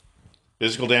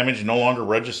physical damage no longer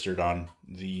registered on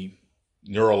the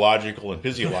neurological and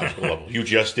physiological level. You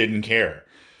just didn't care.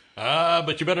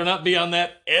 But you better not be on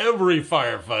that every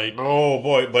firefight. Oh,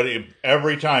 boy. But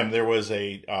every time there was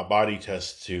a body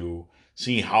test to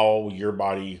see how your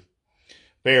body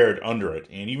fared under it.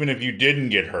 And even if you didn't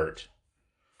get hurt,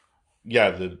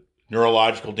 the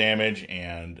neurological damage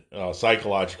and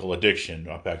psychological addiction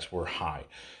effects were high.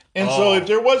 And so if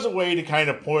there was a way to kind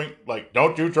of point, like,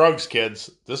 don't do drugs, kids,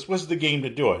 this was the game to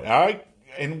do it.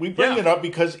 And we bring it up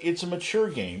because it's a mature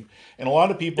game. And a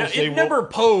lot of people say, it never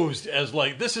posed as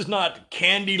like, this is not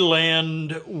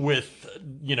Candyland with,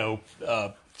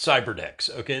 cyberdecks.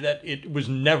 Okay, that it was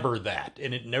never that.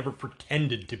 And it never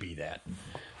pretended to be that.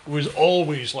 It was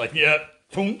always like,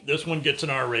 boom, this one gets an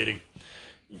R rating.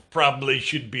 Probably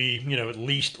should be, at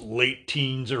least late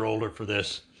teens or older for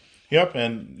this. Yep,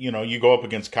 and, you go up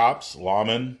against cops,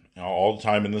 lawmen, all the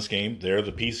time in this game. They're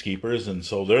the peacekeepers, and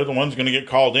so they're the ones going to get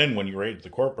called in when you raid the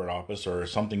corporate office or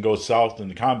something goes south in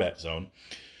the combat zone.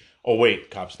 Oh, wait,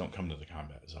 cops don't come to the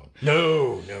combat zone.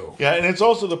 No. Yeah, and it's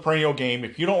also the perennial game.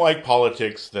 If you don't like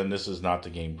politics, then this is not the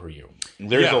game for you.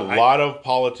 There's a lot of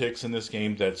politics in this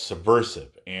game that's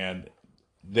subversive, and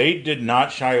they did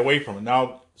not shy away from it.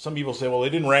 Now, some people say, well, they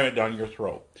didn't ram it down your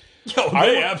throat.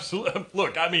 They absolutely...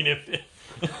 Look, I mean, if...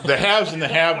 The haves and the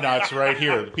have-nots right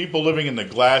here. The people living in the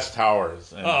glass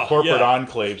towers and corporate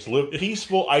enclaves live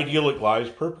peaceful, idyllic lives,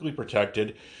 perfectly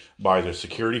protected by their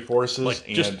security forces.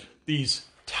 Just these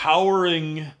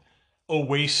towering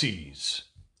oases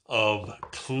of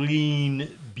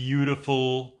clean,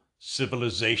 beautiful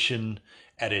civilization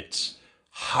at its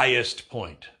highest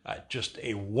point. Just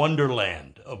a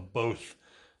wonderland of both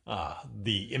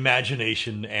the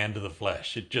imagination and the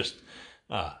flesh. It just,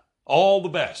 all the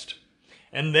best.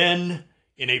 And then,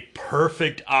 in a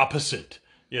perfect opposite,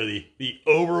 the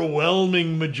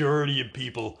overwhelming majority of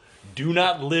people do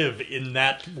not live in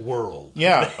that world.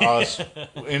 Yeah.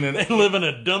 They live in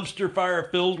a dumpster fire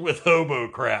filled with hobo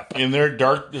crap. In their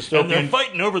dark dystopian... And they're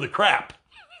fighting over the crap.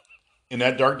 In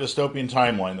that dark dystopian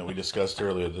timeline that we discussed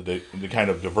earlier, that they kind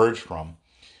of diverged from,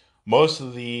 most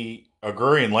of the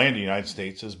agrarian land in the United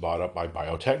States is bought up by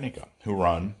Biotechnica, who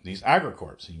run these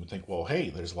agricorps. And you would think, well, hey,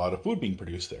 there's a lot of food being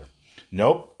produced there.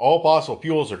 Nope, all fossil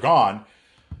fuels are gone.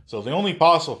 So the only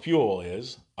fossil fuel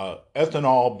is an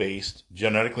ethanol-based,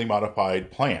 genetically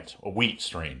modified plant, a wheat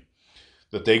strain,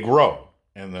 that they grow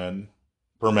and then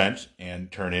ferment and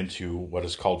turn into what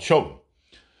is called shogun.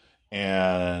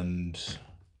 And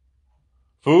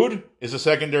food is a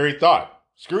secondary thought.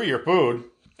 Screw your food.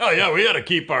 Oh, yeah, we got to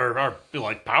keep our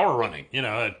power running.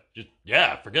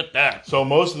 Forget that. So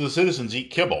most of the citizens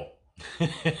eat kibble.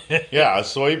 Yeah, a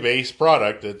soy-based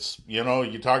product. It's, you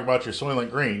talk about your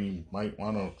Soylent Green, you might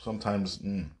want to sometimes...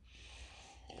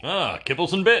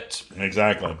 Kibbles and bits.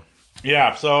 Exactly.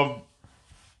 Yeah, so...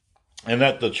 And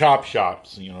at the chop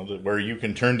shops, where you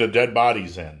can turn the dead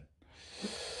bodies in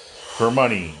for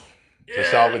money to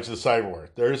salvage the cyberware.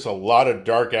 There's a lot of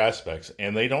dark aspects,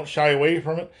 and they don't shy away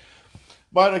from it.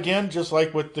 But again, just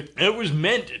like with the... It was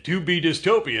meant to be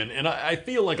dystopian, and I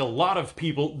feel like a lot of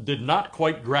people did not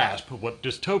quite grasp what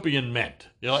dystopian meant.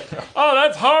 You're like, oh,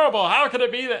 that's horrible. How could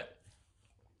it be that?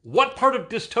 What part of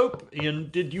dystopian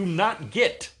did you not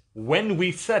get when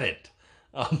we said it?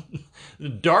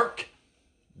 Dark,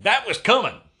 that was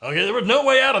coming. Okay, there was no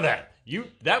way out of that.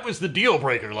 That was the deal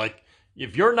breaker. Like,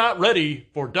 if you're not ready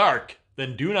for dark,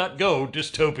 then do not go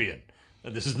dystopian.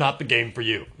 This is not the game for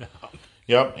you.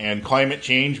 Yep, and climate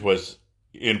change was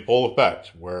in full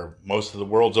effect, where most of the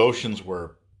world's oceans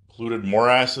were polluted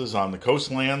morasses on the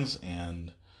coastlands,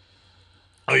 and...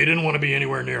 Oh, you didn't want to be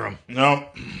anywhere near them. No.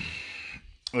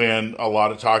 And a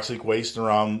lot of toxic waste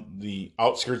around the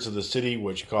outskirts of the city,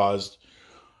 which caused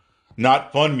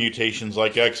not fun mutations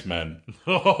like X-Men.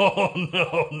 Oh,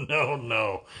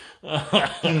 no.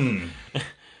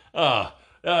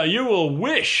 You will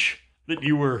wish that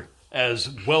you were as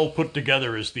well put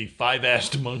together as the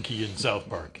five-assed monkey in South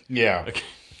Park. Yeah. Okay.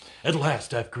 At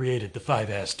last, I've created the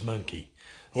five-assed monkey.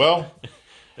 Well.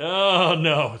 Oh,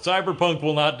 no. Cyberpunk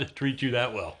will not treat you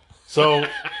that well. So,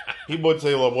 people would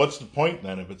say, well, what's the point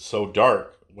then if it's so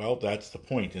dark? Well, that's the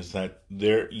point, is that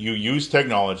you use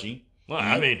technology. Well,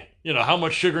 I mean, how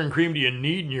much sugar and cream do you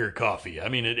need in your coffee? I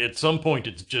mean, at some point,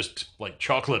 it's just like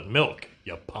chocolate milk,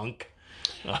 you punk.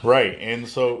 Right. And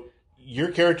so,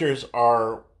 your characters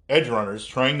are edge runners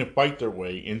trying to fight their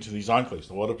way into these enclaves.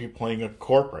 So what if you're playing a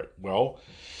corporate? Well,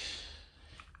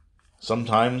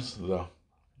 sometimes the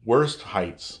worst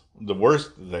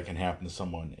that can happen to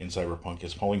someone in Cyberpunk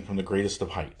is falling from the greatest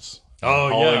of heights.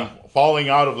 Falling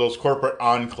out of those corporate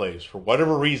enclaves for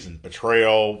whatever reason,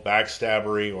 betrayal,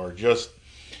 backstabbery, or just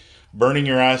burning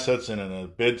your assets in a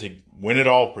bid to win it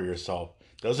all for yourself.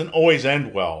 Doesn't always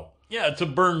end well. Yeah, it's a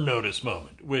burn notice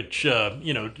moment, which,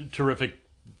 terrific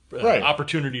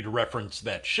opportunity to reference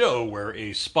that show where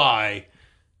a spy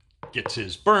gets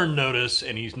his burn notice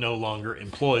and he's no longer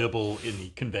employable in the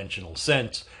conventional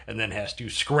sense, and then has to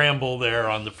scramble there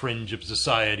on the fringe of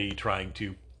society trying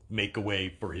to make a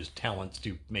way for his talents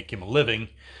to make him a living.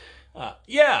 That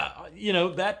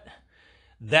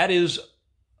is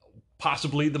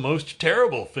possibly the most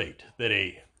terrible fate that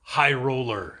a high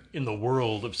roller in the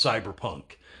world of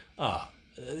cyberpunk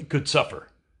could suffer.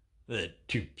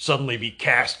 To suddenly be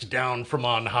cast down from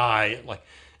on high, like,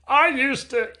 I used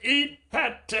to eat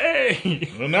pate.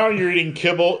 Well, now you're eating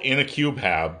kibble in a cube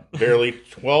hab, barely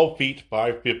 12 feet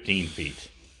by 15 feet.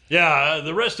 Yeah,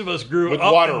 the rest of us grew up with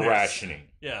water rationing.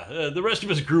 Yeah, the rest of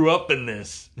us grew up in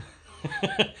this.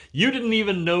 You didn't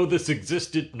even know this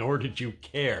existed, nor did you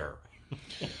care.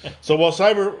 So while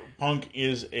Cyberpunk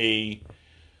is a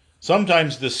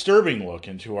sometimes disturbing look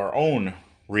into our own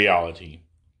reality,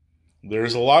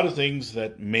 there's a lot of things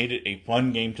that made it a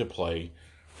fun game to play,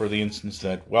 for the instance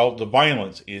that, well, the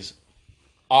violence is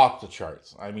off the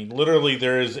charts. I mean, literally,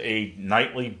 there is a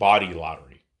nightly body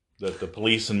lottery that the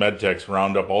police and medtechs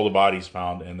round up all the bodies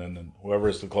found, and then whoever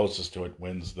is the closest to it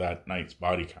wins that night's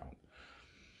body count.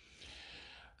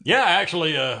 Yeah,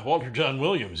 actually, Walter John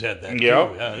Williams had that, too.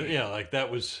 Yeah, like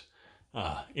that was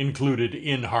included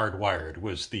in Hardwired,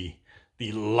 was the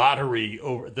lottery,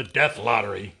 over the death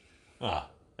lottery,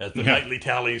 as the nightly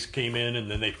tallies came in, and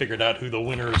then they figured out who the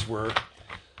winners were.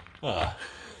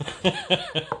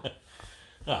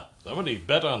 Somebody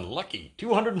bet on Lucky,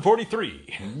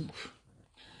 243.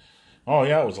 Oh,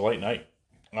 yeah, it was a late night.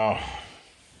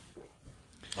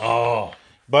 Oh.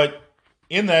 But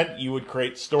in that, you would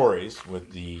create stories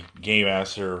with the game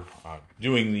master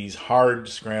doing these hard,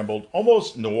 scrambled,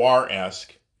 almost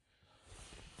noir-esque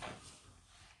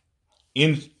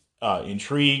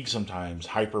intrigue, sometimes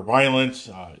hyper-violence,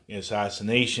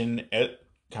 assassination,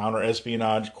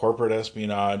 counter-espionage, corporate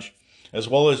espionage, as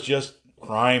well as just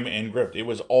crime and grift. It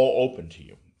was all open to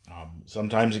you.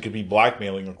 Sometimes it could be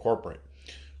blackmailing a corporate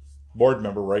board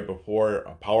member right before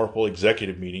a powerful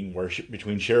executive meeting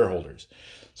between shareholders.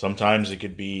 Sometimes it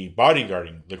could be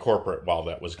bodyguarding the corporate while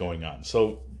that was going on.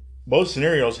 So both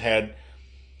scenarios had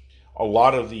a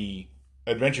lot of the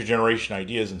adventure generation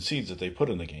ideas and seeds that they put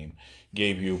in the game.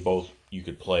 Gave you both, you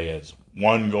could play as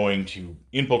one going to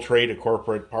infiltrate a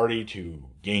corporate party to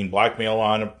gain blackmail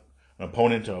on an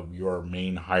opponent of your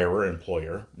main hirer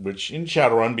employer, which in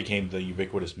Shadowrun became the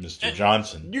ubiquitous Mr.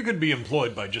 Johnson. You could be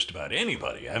employed by just about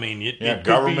anybody. I mean, it could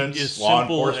governments, be as law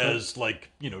simple enforcement. as, like,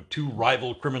 two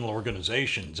rival criminal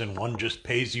organizations, and one just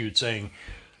pays you saying,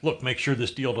 look, make sure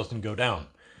this deal doesn't go down.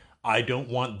 I don't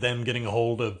want them getting a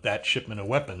hold of that shipment of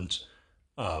weapons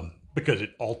because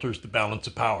it alters the balance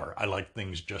of power. I like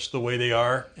things just the way they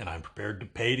are, and I'm prepared to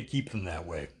pay to keep them that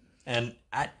way. And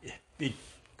it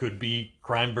could be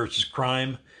crime versus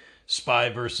crime, spy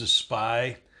versus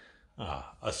spy,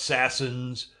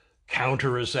 assassins,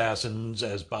 counter-assassins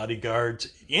as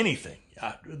bodyguards, anything.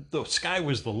 The sky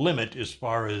was the limit as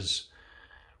far as,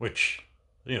 which,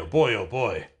 boy, oh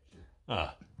boy,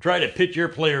 try to pit your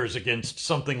players against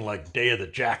something like Day of the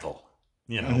Jackal,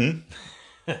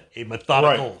 a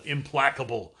methodical,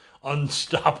 implacable,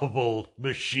 unstoppable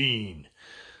machine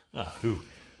who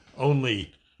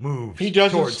only moves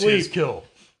towards his kill.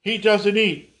 He doesn't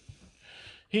eat.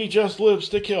 He just lives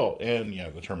to kill. And,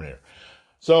 the Terminator.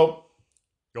 So,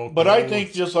 but I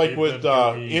think just like with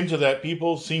Into That,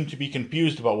 people seem to be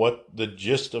confused about what the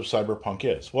gist of Cyberpunk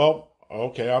is. Well,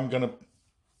 okay, I'm going to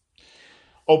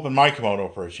open my kimono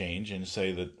for a change and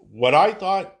say that what I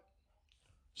thought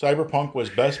Cyberpunk was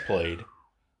best played.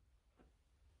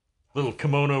 Little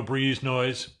kimono breeze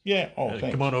noise. Yeah. Oh,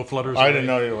 thanks. Kimono flutters I away. didn't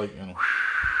know you were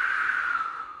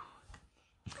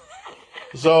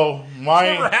So It's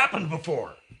never happened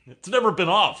before. It's never been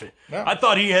off. No. I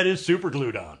thought he had his super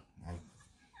glued on.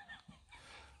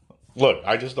 Look,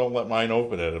 I just don't let mine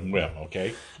open at a whim,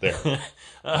 okay? There.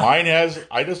 Mine has,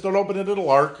 I just don't open it at a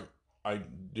lark. I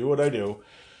do what I do.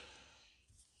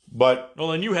 But...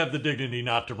 Well, and you have the dignity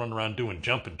not to run around doing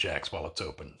jumping jacks while it's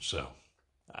open, so...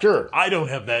 Sure. I don't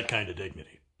have that kind of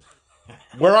dignity.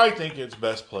 Where I think it's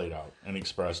best played out and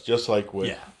expressed, just like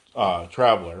with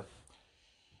Traveler,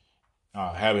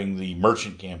 having the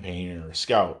merchant campaign or a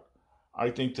scout,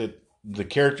 I think that the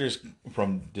characters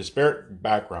from disparate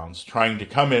backgrounds trying to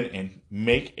come in and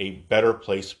make a better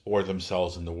place for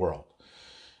themselves in the world.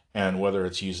 And whether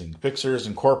it's using fixers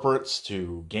and corporates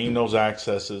to gain those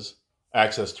access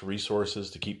to resources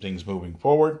to keep things moving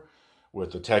forward,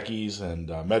 with the techies and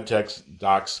medtechs,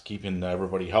 docs keeping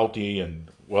everybody healthy and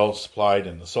well supplied,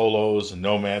 and the solos and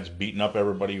nomads beating up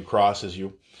everybody who crosses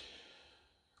you.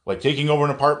 Like taking over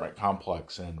an apartment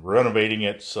complex and renovating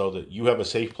it so that you have a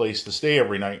safe place to stay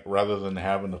every night rather than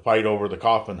having to fight over the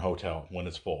coffin hotel when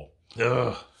it's full.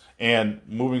 Ugh. And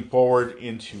moving forward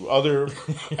into other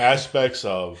aspects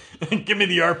of... Give me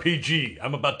the RPG.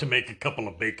 I'm about to make a couple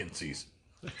of vacancies.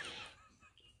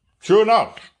 True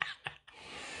enough.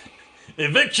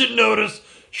 Eviction notice.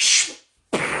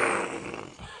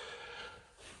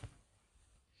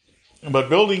 But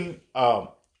building a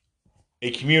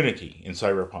community in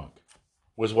Cyberpunk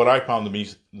was what I found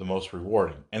the most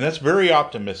rewarding. And that's very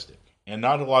optimistic. And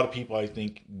not a lot of people, I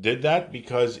think, did that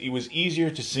because it was easier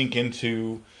to sink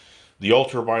into the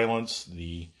ultra-violence,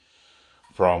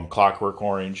 from Clockwork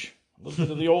Orange, a little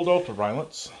bit of the old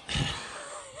ultra-violence.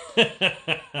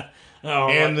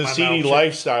 and the my seedy mouth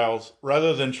lifestyles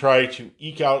rather than try to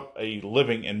eke out a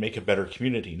living and make a better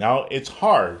community. Now, it's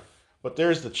hard, but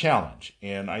there's the challenge,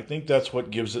 and I think that's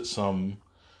what gives it some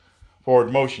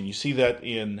forward motion. You see that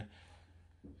it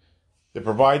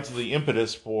provides the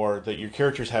impetus for that your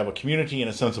characters have a community and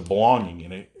a sense of belonging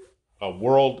in a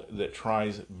world that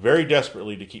tries very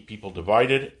desperately to keep people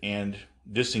divided and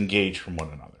disengaged from one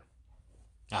another.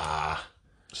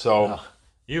 So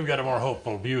you've got a more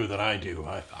hopeful view than I do.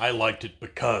 I liked it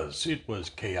because it was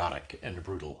chaotic and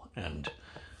brutal and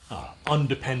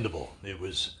undependable. It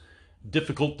was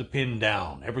difficult to pin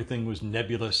down. Everything was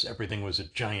nebulous. Everything was a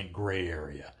giant gray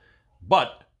area.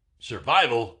 But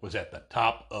survival was at the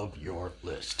top of your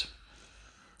list.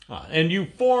 And you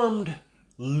formed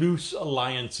loose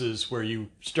alliances where you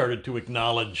started to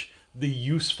acknowledge the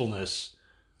usefulness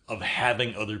of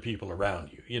having other people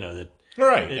around you. You know, that.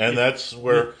 Right, and that's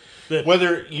where,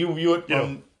 whether you view it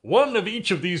from... one of each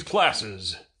of these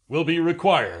classes will be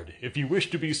required if you wish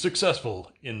to be successful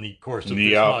in the course of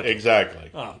this module. Exactly.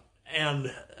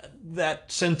 And that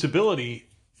sensibility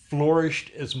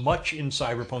flourished as much in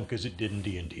Cyberpunk as it did in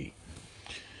D&D.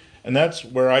 And that's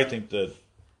where I think that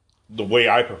the way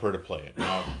I prefer to play it.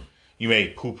 Now, you may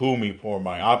poo-poo me for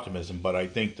my optimism, but I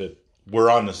think that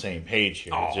we're on the same page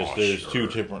here. It's just there's two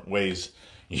different ways.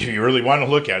 If you really want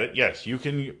to look at it, yes, you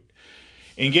can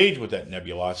engage with that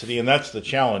nebulosity, and that's the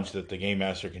challenge that the Game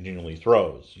Master continually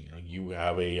throws. You know, you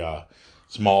have a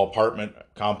small apartment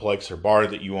complex or bar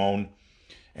that you own,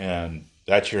 and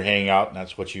that's your hangout, and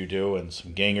that's what you do, and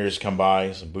some gangers come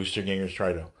by, some booster gangers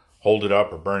try to hold it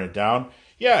up or burn it down.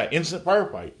 Yeah, instant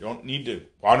firefight. You don't need to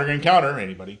honor and encounter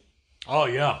anybody. Oh,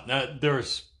 yeah.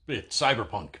 It's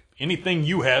Cyberpunk. Anything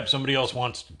you have, somebody else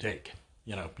wants to take.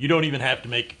 You know, you don't even have to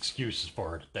make excuses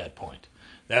for it at that point.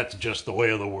 That's just the way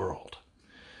of the world.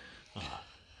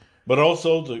 But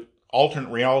also, the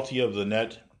alternate reality of the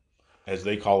net, as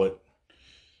they call it,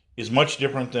 is much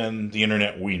different than the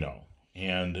internet we know.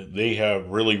 And they have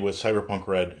really, with Cyberpunk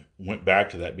Red, went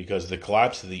back to that because the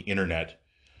collapse of the internet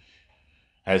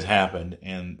has happened,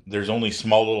 and there's only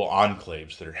small little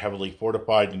enclaves that are heavily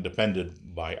fortified and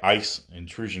defended by ICE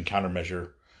intrusion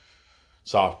countermeasure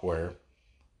software.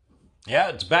 Yeah,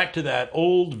 it's back to that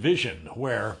old vision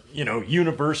where, you know,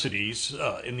 universities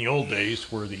in the old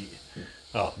days were the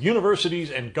universities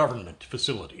and government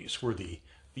facilities were the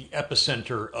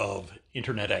epicenter of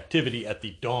internet activity at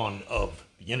the dawn of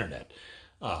the internet.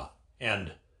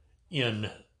 And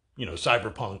in, you know,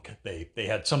 Cyberpunk, they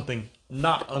had something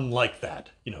not unlike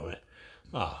that, you know.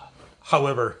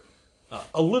 However,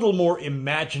 a little more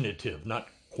imaginative, not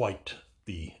quite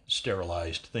the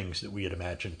sterilized things that we had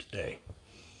imagined today.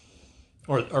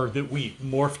 Or that we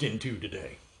morphed into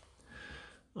today.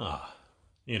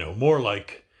 You know, more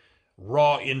like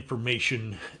raw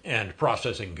information and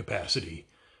processing capacity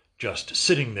just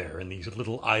sitting there in these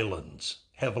little islands,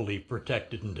 heavily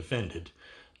protected and defended,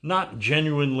 not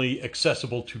genuinely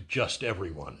accessible to just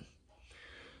everyone.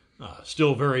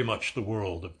 Still very much the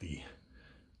world of the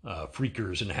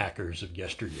freakers and hackers of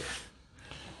yesteryear.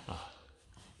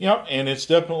 Yeah, and it's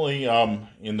definitely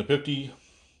in the 50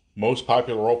 most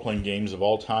popular role-playing games of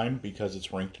all time because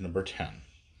it's ranked number 10.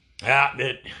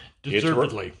 Yeah,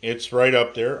 deservedly. It's right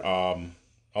up there.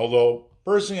 Although,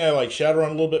 personally, I like Shadowrun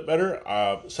a little bit better.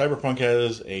 Cyberpunk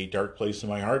has a dark place in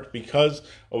my heart because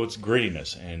of its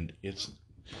grittiness and its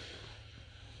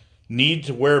need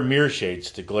to wear mirror shades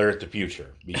to glare at the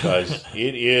future because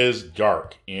it is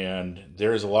dark and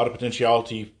there's a lot of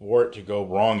potentiality for it to go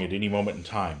wrong at any moment in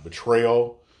time.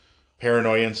 Betrayal,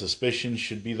 paranoia, and suspicion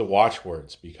should be the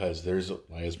watchwords because there's,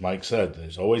 as Mike said,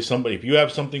 there's always somebody. If you have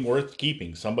something worth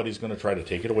keeping, somebody's going to try to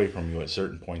take it away from you at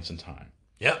certain points in time.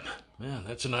 Yep. Yeah,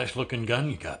 that's a nice looking gun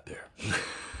you got there.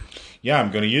 Yeah, I'm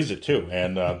going to use it too.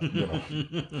 And, you know,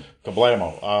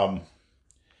 kablamo.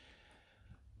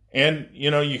 And,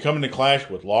 you know, you come into clash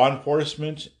with law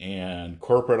enforcement and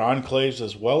corporate enclaves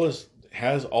as well as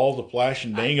has all the flash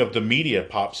and bang of the media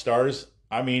pop stars.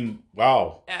 I mean,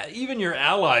 wow. Even your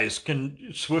allies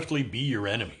can swiftly be your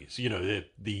enemies. You know,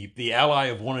 the ally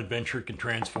of one adventure can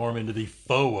transform into the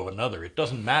foe of another. It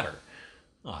doesn't matter.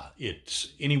 It's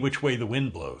any which way the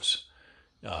wind blows.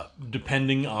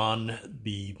 Depending on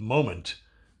the moment,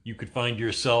 you could find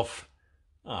yourself,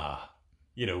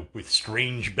 you know, with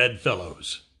strange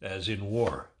bedfellows, as in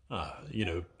war. You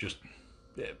know, just,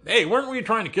 hey, weren't we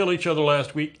trying to kill each other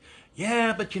last week?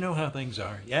 Yeah, but you know how things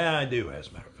are. Yeah, I do, as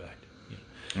a matter of fact.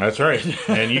 That's right.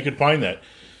 And you can find that.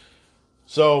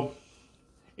 So,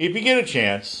 if you get a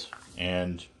chance,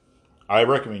 and I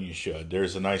recommend you should,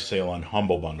 there's a nice sale on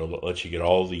Humble Bundle that lets you get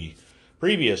all the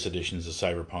previous editions of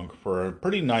Cyberpunk for a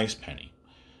pretty nice penny.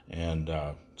 And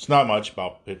it's not much,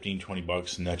 about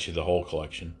 $15-20, and that's you the whole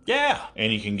collection. Yeah.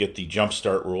 And you can get the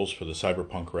Jumpstart rules for the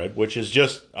Cyberpunk Red, which is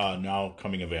just now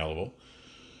coming available.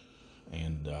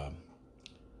 And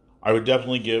I would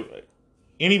definitely give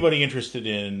anybody interested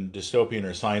in dystopian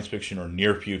or science fiction or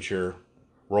near future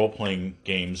role-playing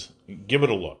games, give it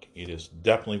a look. It is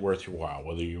definitely worth your while,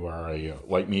 whether you are,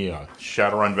 like me, a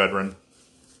Shadowrun veteran,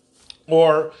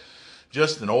 or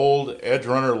just an old edge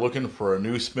runner looking for a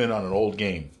new spin on an old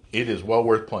game. It is well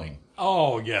worth playing.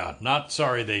 Oh, yeah. Not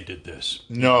sorry they did this.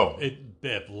 No.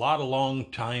 A lot of long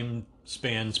time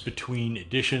spans between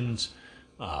editions.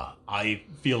 I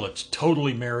feel it's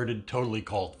totally merited, totally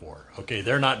called for. Okay,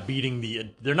 they're not being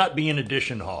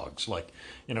edition hogs like,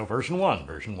 version 1,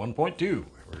 version 1.2,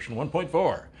 version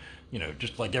 1.4.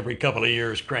 Just like every couple of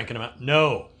years cranking them out.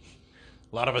 No.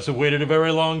 A lot of us have waited a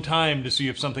very long time to see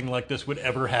if something like this would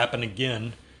ever happen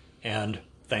again, and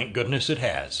thank goodness it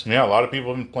has. Yeah, a lot of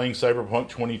people have been playing Cyberpunk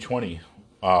 2020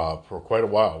 for quite a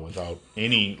while without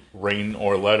any rain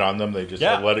or lead on them. They just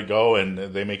let it go, and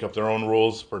they make up their own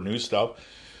rules for new stuff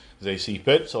as they see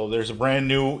fit. So there's a brand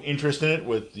new interest in it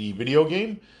with the video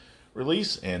game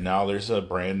release, and now there's a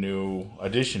brand new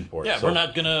edition for it. Yeah, so, we're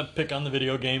not going to pick on the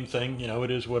video game thing.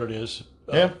 It is what it is.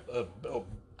 Yeah.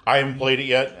 I haven't played it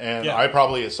yet, and I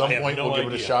probably at some point will give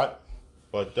it a shot.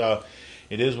 But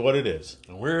it is what it is.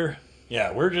 We're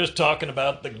just talking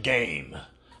about the game.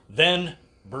 Then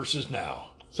versus now.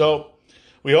 So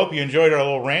we hope you enjoyed our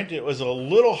little rant. It was a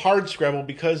little hard scrabble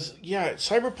because,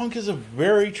 Cyberpunk is a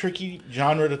very tricky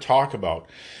genre to talk about.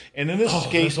 And in this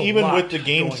case, even with the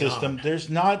game system, there's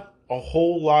not a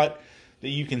whole lot that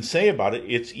you can say about it.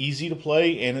 It's easy to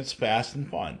play, and it's fast and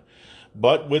fun.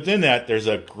 But within that, there's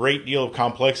a great deal of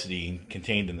complexity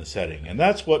contained in the setting. And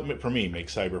that's what, for me,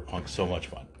 makes Cyberpunk so much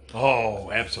fun.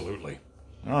 Oh, absolutely.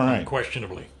 All right.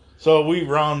 Unquestionably. So we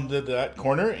rounded that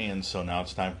corner, and so now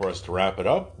it's time for us to wrap it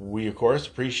up. We, of course,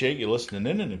 appreciate you listening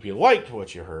in, and if you liked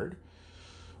what you heard,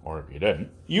 or if you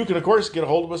didn't, you can, of course, get a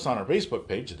hold of us on our Facebook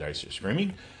page, The Dice Are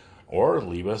Screaming, or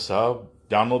leave us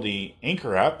download the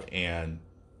Anchor app and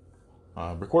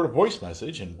record a voice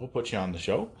message, and we'll put you on the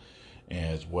show.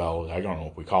 As well, I don't know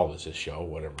if we call this a show,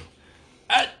 whatever.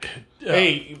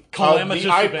 The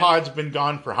iPod's been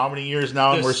gone for how many years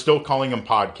now, and we're still calling them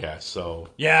podcasts, so...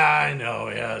 Yeah, I know,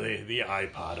 the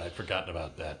iPod, I'd forgotten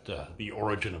about that, the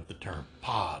origin of the term,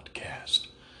 podcast.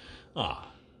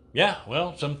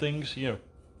 Some things,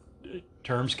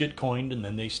 terms get coined and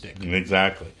then they stick.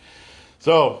 Exactly.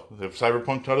 So, if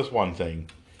Cyberpunk taught us one thing,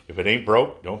 if it ain't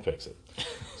broke, don't fix it.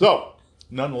 So...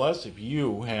 Nonetheless, if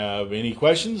you have any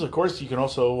questions, of course, you can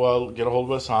also get a hold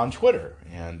of us on Twitter.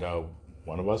 And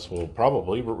one of us will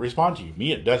probably respond to you.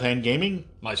 Me at Death Hand Gaming.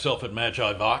 Myself at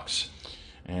Magi Vox.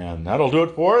 And that'll do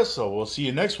it for us. So we'll see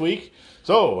you next week.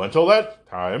 So until that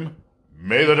time,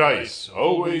 may the dice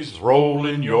always roll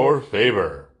in your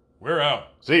favor. We're out.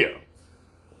 See ya.